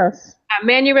it in us. Our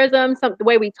mannerisms, the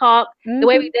way we talk, the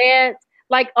way we dance,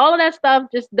 like all of that stuff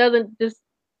just doesn't just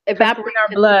evaporate in our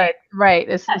blood. Right.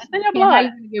 It's in your blood.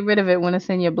 How you get rid of it when it's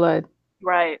in your blood?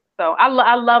 Right. So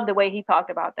I love the way he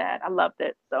talked about that. I loved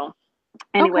it. So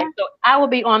anyway, so I will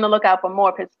be on the lookout for more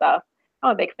of his stuff.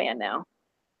 I'm a big fan now.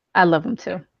 I love him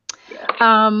too. Yeah.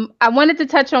 I wanted to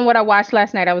touch on what I watched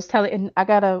last night. I was telling,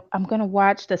 I'm gonna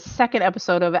watch the second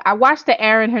episode of it. I watched the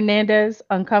Aaron Hernandez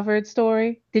Uncovered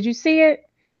story. Did you see it?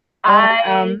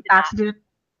 Oxygen.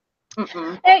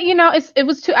 And, it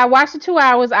was I watched it 2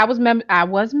 hours. I was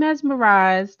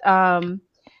mesmerized.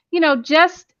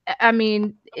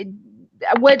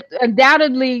 What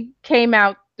undoubtedly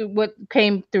what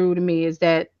came through to me is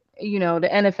that the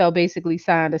NFL basically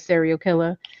signed a serial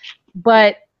killer,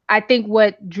 but I think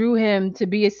what drew him to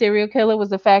be a serial killer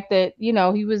was the fact that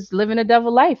he was living a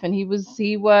double life, and he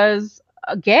was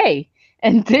gay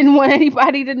and didn't want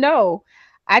anybody to know.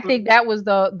 I think that was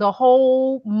the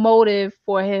whole motive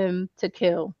for him to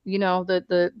kill.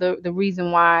 The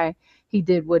reason why he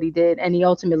did what he did, and he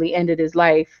ultimately ended his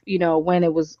life. When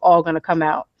it was all going to come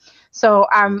out. So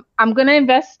I'm gonna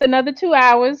invest another 2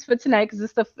 hours for tonight because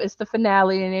it's the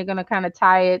finale, and they're gonna kind of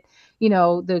tie it.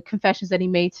 The confessions that he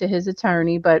made to his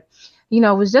attorney, but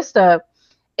it was just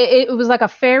it was like a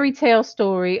fairy tale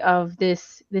story of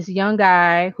this young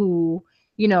guy who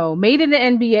made it in the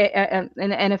NBA in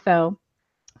the NFL.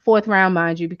 4th round,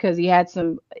 mind you, because he had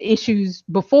some issues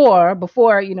before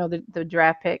the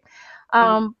draft pick,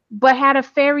 but had a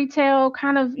fairy tale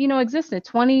kind of existence.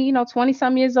 20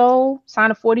 some years old,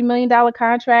 signed a $40 million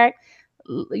contract,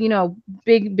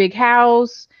 big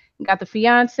house, got the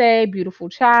fiance, beautiful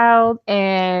child,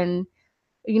 and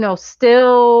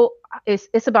still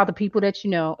it's about the people that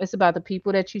it's about the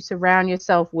people that you surround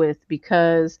yourself with,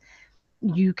 because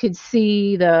you could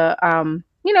see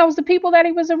it was the people that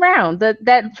he was around that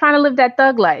trying to live that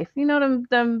thug life. Them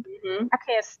I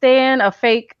can't stand a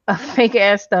fake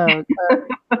ass thug.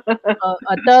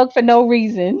 A thug for no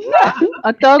reason.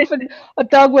 a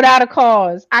thug without a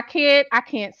cause. I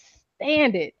can't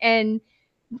stand it. And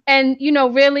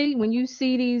really, when you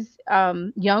see these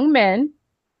young men,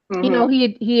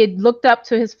 he had looked up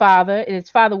to his father, and his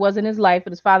father was in his life,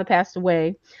 but his father passed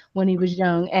away when he was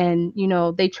young. And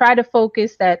they try to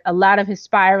focus that a lot of his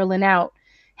spiraling out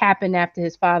happened after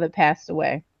his father passed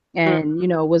away, and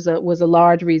was a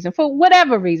large reason, for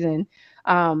whatever reason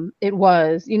it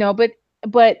was,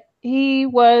 but he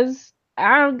was,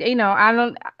 let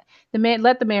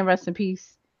the man rest in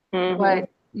peace. But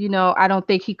I don't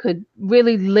think he could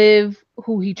really live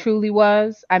who he truly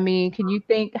was. I mean, can you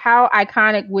think how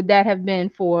iconic would that have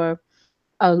been for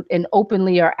an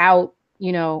openly or out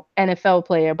NFL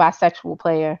player, bisexual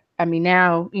player? I mean,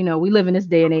 now we live in this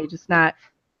day and age. It's not,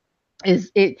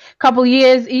 is it a couple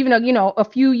years, even a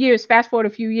few years, fast forward a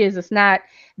few years, it's not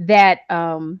that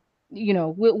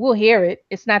we'll hear it.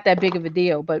 It's not that big of a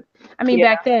deal. But I mean,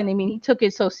 back then, he took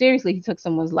it so seriously. He took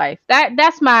someone's life.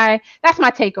 That's my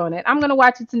take on it. I'm gonna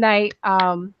watch it tonight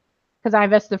because I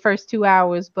invested the first 2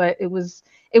 hours. But it was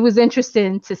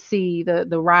interesting to see the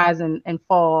rise and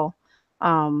fall,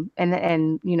 and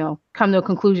come to a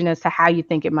conclusion as to how you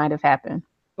think it might have happened.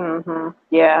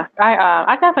 Yeah,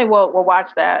 I definitely will watch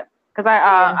that, because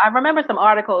I remember some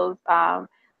articles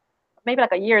maybe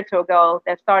like a year or two ago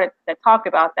that talked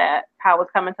about that, how it was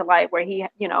coming to light where he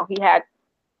had,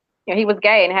 he was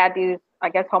gay and had these, I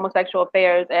guess, homosexual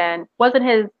affairs, and wasn't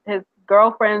his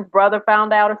girlfriend's brother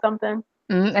found out or something?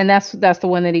 And that's the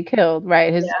one that he killed,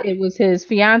 right? It was his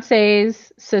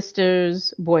fiance's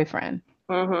sister's boyfriend.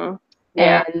 Mm-hmm.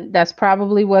 Yeah. And that's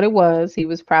probably what it was. He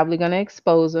was probably going to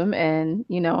expose him, and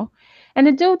and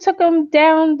the dude took him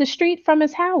down the street from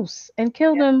his house and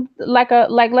killed him like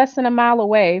less than a mile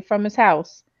away from his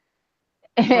house.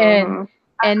 And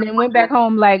and then went back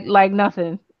home like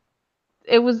nothing.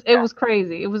 It was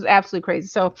crazy. It was absolutely crazy.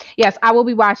 So, yes, I will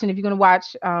be watching. If you're going to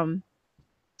watch,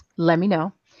 let me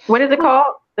know. What is it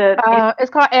called? It's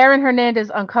called Aaron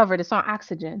Hernandez Uncovered. It's on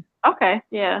Oxygen. Okay,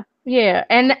 yeah. Yeah,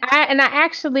 and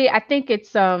I think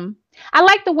it's I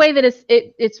like the way that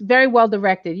it's very well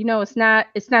directed. It's not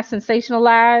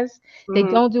sensationalized. Mm-hmm. They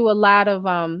don't do a lot of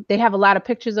they have a lot of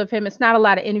pictures of him. It's not a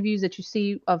lot of interviews that you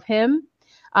see of him.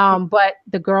 But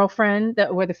the girlfriend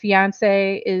where the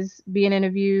fiance is being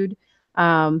interviewed,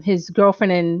 his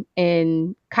girlfriend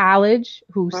in college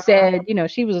who said,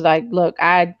 she was like, look,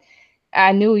 I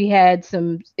knew he had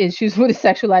some issues with his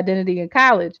sexual identity in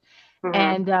college.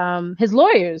 Mm-hmm. And his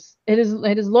lawyers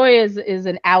is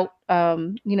an out, a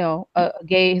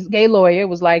gay lawyer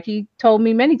was like, he told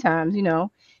me many times,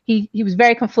 he was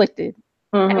very conflicted.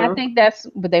 Mm-hmm. And I think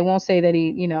but they won't say that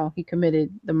he committed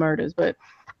the murders, but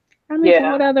I mean,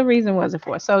 for what other reason was it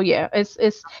for? So yeah, it's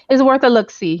worth a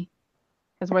look-see.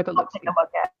 It's worth a look-see. I'll take a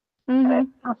look at it.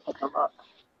 Mm-hmm. I'll take a look.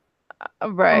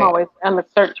 Right. I'm always on the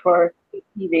search for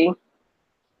TV.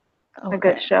 Okay. A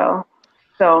good show.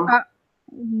 So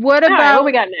what about what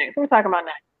we got next? What are we talking about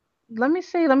next? Let me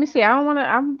see. I don't want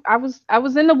to. I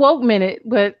was in the woke minute,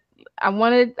 but I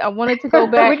wanted to go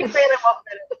back. We can stay in the woke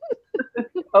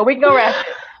minute. Oh, we can go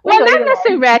ratchet. Well, not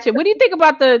necessarily ratchet. What do you think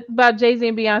about Jay-Z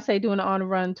and Beyonce doing the On the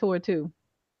Run tour too?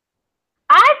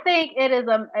 I think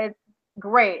it's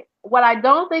great. What I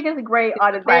don't think is great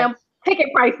are the damn ticket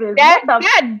prices. God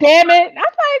damn it! I'm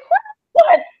like,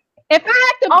 what? If I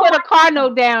had to put a car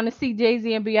note down to see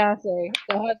Jay-Z and Beyonce,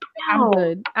 I'm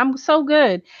good. I'm so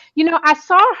good. I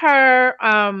saw her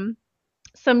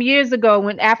some years ago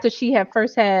after she had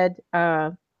first had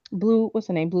what's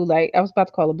her name? Blue Light. I was about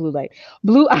to call her Blue Light.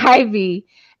 Blue Ivy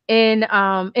in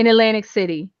Atlantic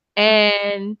City.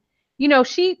 And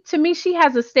she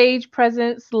has a stage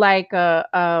presence like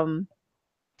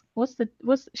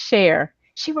what's Cher.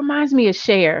 She reminds me of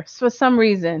Cher for some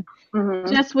reason.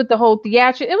 Mm-hmm. Just with the whole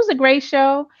theatrical, it was a great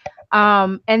show.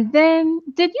 And then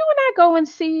didn't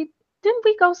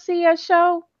we go see a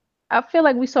show? I feel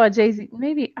like we saw Jay-Z.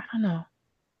 Maybe, I don't know.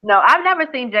 No, I've never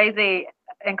seen Jay-Z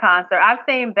in concert. I've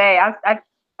seen Bey. I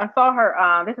saw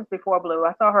her. This is before Blue.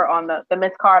 I saw her on the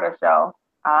Miss Carter show.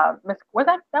 That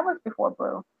was before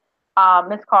Blue.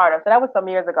 Miss Carter. So that was some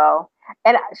years ago,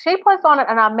 and she puts on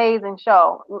an amazing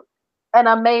show. An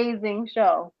amazing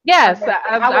show. Yes,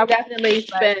 I would definitely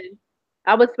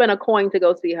spend a coin to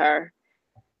go see her.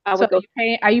 Are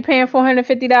you paying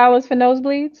 $450 for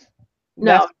nosebleeds?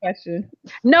 No. That's the question.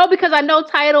 No, because I know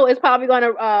Tidal is probably going to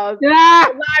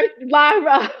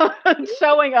live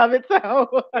showing of it,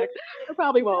 so I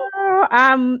probably won't.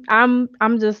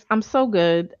 I'm so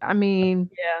good. I mean,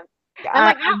 yeah.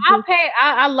 And I'll pay.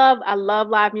 I love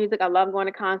live music. I love going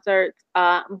to concerts.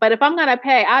 But if I'm gonna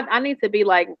pay, I need to be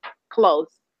like close.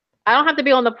 I don't have to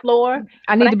be on the floor.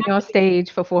 I need to be on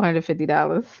stage for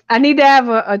 $450. I need to have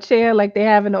a chair like they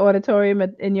have in the auditorium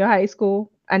in your high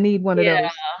school. I need one of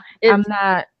those. I'm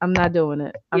not doing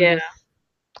it. I'm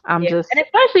just. And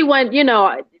especially when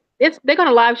they're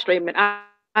gonna live stream it.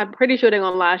 I'm pretty sure they're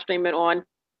gonna live stream it on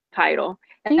Tidal.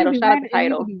 Shout out to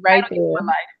Tidal. Right there.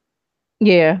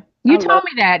 Yeah. You told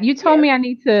me that. You told me I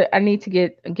need to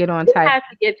get on Tidal. You have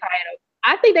to get Tidal.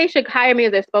 I think they should hire me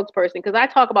as their spokesperson because I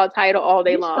talk about Tidal all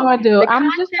day long. So I do. I'm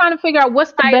just trying to figure out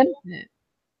what's the benefit.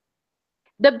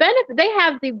 The benefit, they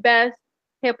have the best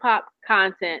hip hop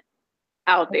content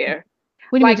out there.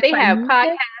 What do you mean? They have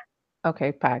podcasts.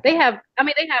 Okay, podcasts. They have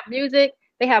music.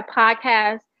 They have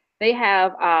podcasts. They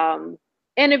have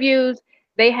interviews.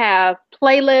 They have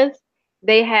playlists.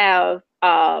 They have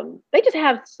they just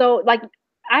have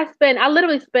I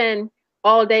literally spend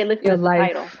all day listening to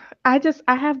Tidal. I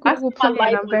have Google Play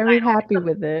and I'm very happy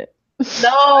with it.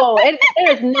 No,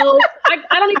 there's no,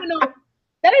 I don't even know.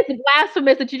 That is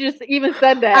blasphemous that you just even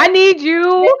said that. I need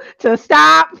you to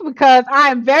stop because I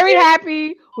am very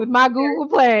happy with my Google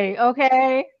Play,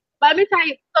 okay? Let me tell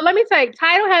you,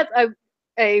 Tidal has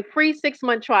a free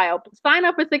 6-month trial. Sign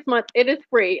up for 6 months. It is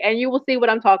free, and you will see what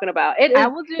I'm talking about. I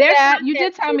will do that. You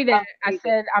did tell me that. I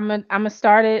said I'm gonna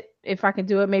start it if I can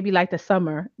do it maybe like the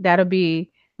summer. That'll be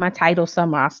my title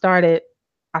summer. I started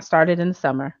in the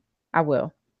summer. I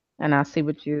will, and I'll see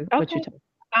what you Okay. talk.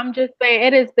 I'm just saying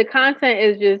it is the content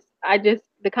is just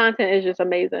the content is just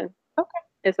amazing. Okay.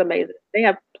 It's amazing. They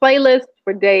have playlists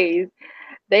for days.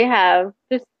 They have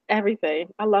just everything.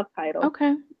 I love Title.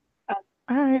 Okay. Uh,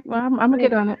 All right. Well, I'm gonna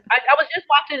get on it. I was just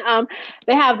watching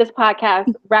they have this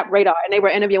podcast, Rap Radar, and they were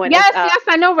interviewing Yes, yes,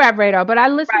 I know Rap Radar, but I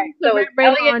right. listened to So Rap it's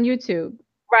Radar Elliot on YouTube.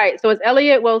 right. So it's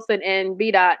Elliot Wilson and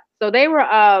B Dot. So they were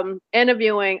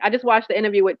interviewing. I just watched the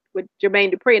interview with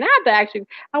Jermaine Dupri, and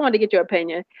I wanted to get your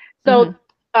opinion. So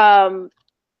um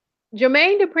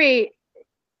Jermaine Dupri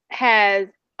has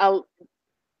a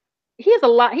he has a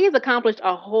lot. He has accomplished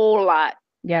a whole lot.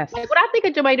 Yes. Like when I think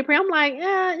of Jermaine Dupri, I'm like,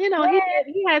 yeah,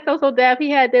 he had So Def, he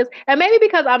had this, and maybe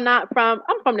because I'm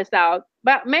from the South,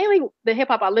 but mainly the hip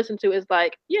hop I listen to is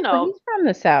like, But he's from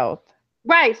the South.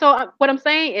 right. So what I'm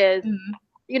saying is, Mhm.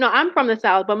 I'm from the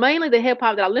South, but mainly the hip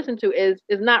hop that I listen to is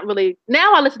not really.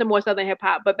 Now I listen to more Southern hip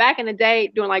hop, but back in the day,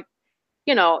 doing like,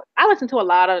 I listened to a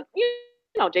lot of,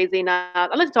 Jay-Z, Nas.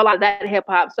 I listened to a lot of that hip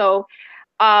hop. So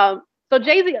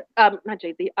Jay-Z, not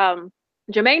Jay-Z,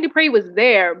 Jermaine Dupri was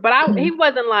there, but he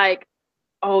wasn't like,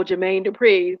 oh, Jermaine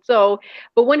Dupri. So,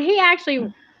 but when he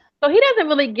actually, so he doesn't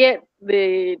really get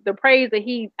the praise that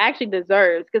he actually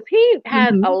deserves because he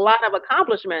has a lot of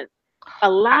accomplishments. A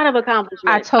lot of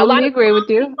accomplishments. I totally agree with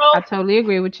you. Wrote, I totally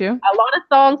agree with you. A lot of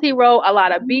songs he wrote, a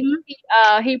lot of beats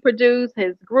he produced,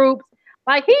 his groups.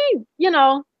 Like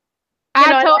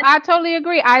I totally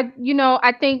agree. I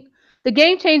think the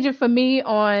game changer for me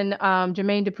on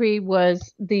Jermaine Dupri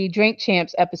was the Drink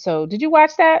Champs episode. Did you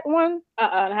watch that one?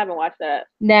 I haven't watched that.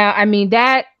 Now, I mean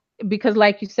that because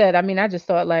like you said, I mean, I just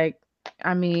thought I like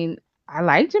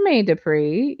Jermaine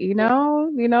Dupri,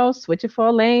 switching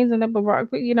 4 lanes and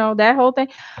that whole thing.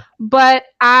 But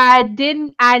I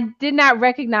did not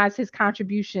recognize his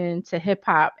contribution to hip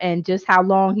hop and just how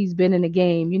long he's been in the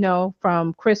game,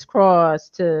 from Criss Cross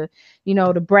to,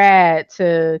 to Brad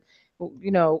to,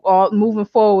 all moving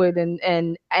forward. And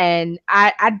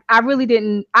I really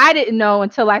didn't know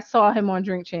until I saw him on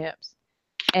Drink Champs.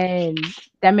 And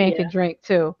that man could drink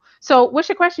too. So what's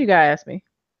your question you gotta ask me?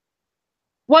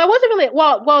 Well, it wasn't really.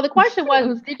 Well, the question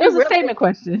was. It was a statement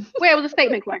question. Well, it was a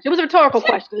statement question. It was a rhetorical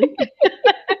question.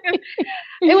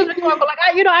 It was rhetorical. Like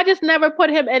I just never put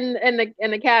him in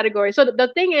the category. So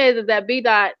the thing is that B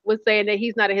Dot was saying that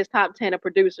he's not in his top 10 of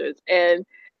producers, and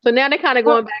so now they're kind of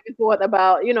going back and forth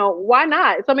about why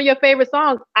not? Some of your favorite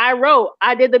songs I wrote,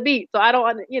 I did the beat, so I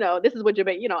don't this is what you're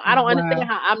I don't understand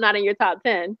how I'm not in your top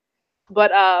 10,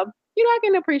 but I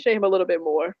can appreciate him a little bit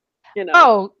more.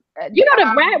 Oh.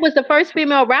 The Brat was the first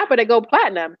female rapper to go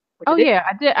platinum. Oh yeah,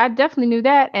 I definitely knew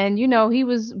that, and he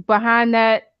was behind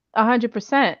that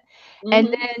 100%. And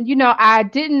then I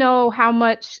didn't know how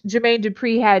much Jermaine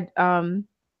Dupri had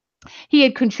he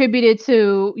had contributed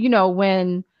to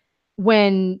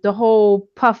when the whole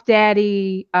Puff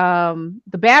Daddy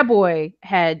the Bad Boy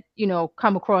had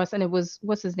come across, and it was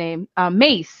what's his name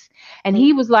Mace, and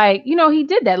he was like he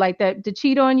did that like the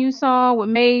Cheat on You song with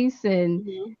Mace and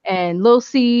Lil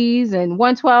C's and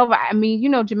 112. I mean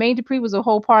Jermaine Dupri was a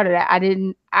whole part of that. I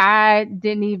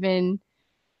didn't even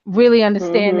really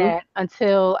understand that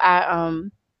until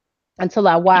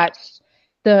I watched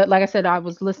like I said, I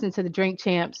was listening to the Drink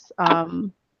Champs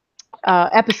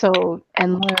episode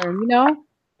and learn,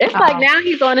 It's like now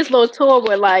he's on this little tour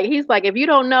where like he's like, if you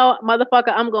don't know,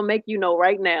 motherfucker, I'm gonna make you know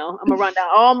right now. I'm gonna run down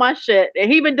all my shit.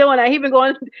 And he been doing that. He been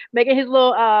going making his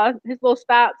little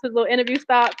stops, his little interview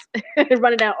stops,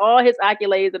 running down all his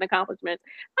accolades and accomplishments.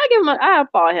 I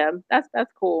applaud him. That's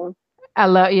cool. I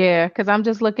love because I'm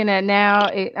just looking at now.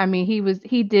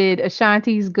 He did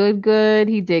Ashanti's Good.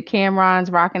 He did Cameron's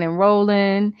Rockin' and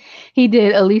Rollin'. He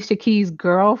did Alicia Keys'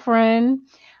 Girlfriend.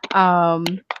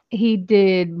 He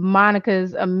did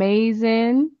Monica's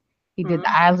Amazing. He did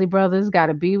the Isley Brothers,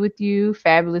 Gotta Be With You,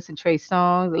 Fabulous and Trey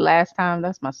Songz, The Last Time,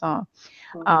 that's my song.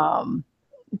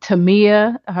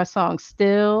 Tamia, her song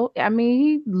Still.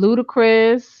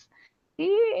 Ludacris.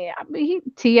 He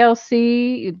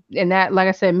TLC, and that, like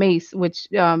I said, Mace, which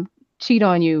Cheat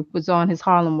on You was on his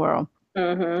Harlem World.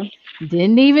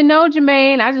 Didn't even know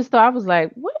Jermaine. I just thought, I was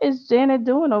like, what is Janet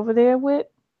doing over there with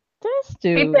this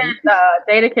dude? He did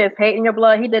Jadakiss, Hate in Your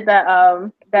Blood. He did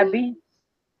that beat.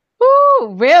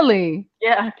 Ooh, really?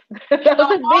 Yeah. That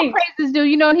was his all praises, dude.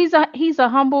 He's a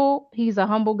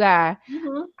humble guy.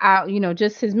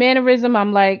 Just his mannerism.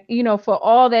 I'm like, for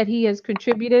all that he has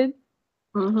contributed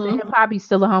to hip hop, he's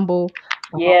still a humble.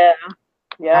 Yeah.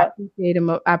 I appreciate him.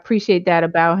 I appreciate that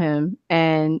about him.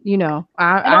 And on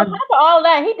top of all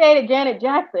that, he dated Janet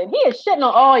Jackson. He is shitting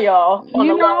on all y'all.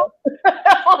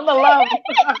 On the low.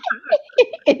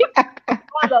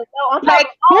 On the low. On Like,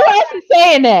 who else is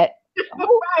saying that?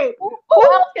 Right.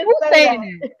 Who else can who's say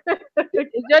saying that?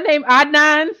 Is your name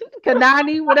Adnan,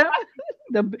 Kanani, whatever?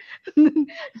 The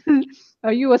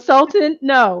are you a sultan?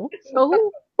 No.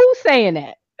 So who's saying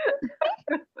that?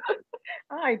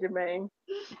 All right, Jermaine.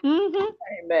 Mm-hmm.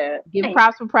 Amen. Give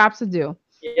props for props are due.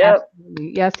 Yep.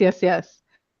 Absolutely. Yes, yes, yes.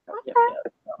 Yep,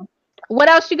 yep. What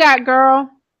else you got, girl?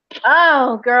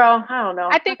 Oh, girl, I don't know.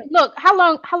 I think. Look, how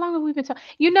long have we been talking?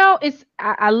 You know, it's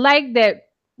I like that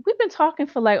we've been talking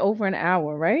for like over an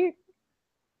hour, right?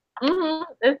 I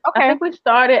Okay. think we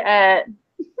started at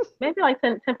maybe like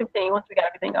 10, 15 once we got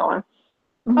everything going.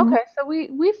 Okay, so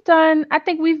we've done. I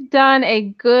think we've done a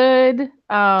good.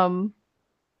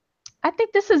 I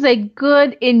think this is a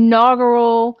good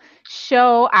inaugural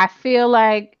show. I feel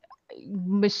like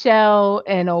Michelle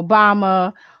and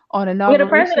Obama on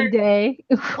inauguration day.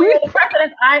 We are the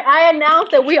presidents. I announced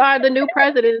that we are the new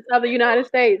presidents of the United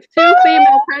States. 2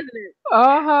 female presidents.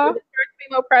 Uh-huh. We're the first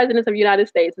female presidents of the United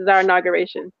States is our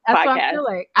inauguration That's podcast. what I feel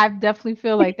like. I definitely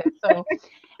feel like that. So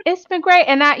it's been great.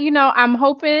 And I'm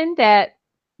hoping that,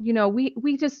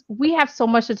 we have so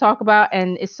much to talk about,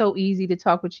 and it's so easy to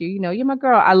talk with you. You're my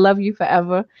girl. I love you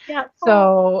forever. Yeah.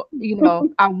 So,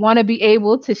 I want to be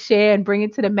able to share and bring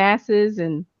it to the masses,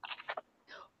 and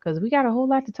because we got a whole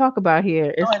lot to talk about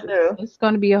here. It's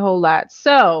going to be a whole lot.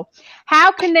 So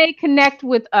how can they connect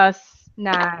with us,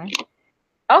 Nye?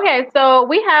 Okay, so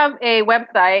we have a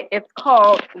website. It's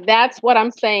called That's What I'm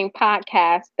Saying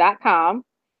Podcast.com.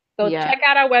 So check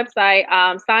out our website.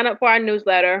 Sign up for our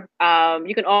newsletter.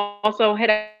 You can also hit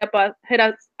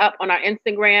us up on our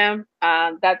Instagram.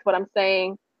 That's What I'm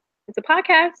Saying. It's a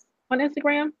podcast on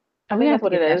Instagram. I think that's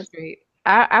what it is.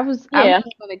 I was going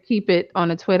to keep it on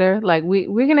a Twitter. Like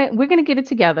we're gonna get it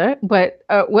together. But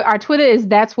our Twitter is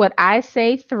That's What I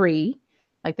Say 3.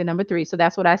 Like the number 3. So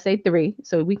That's What I Say 3.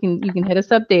 So you can hit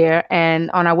us up there,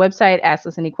 and on our website, ask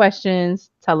us any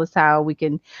questions, tell us how we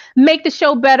can make the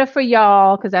show better for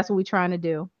y'all, because that's what we're trying to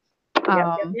do.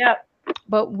 Yep.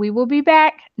 But we will be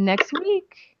back next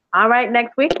week. All right,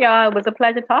 next week, y'all. It was a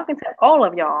pleasure talking to all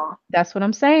of y'all. That's what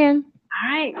I'm saying. All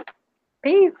right.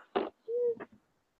 Peace.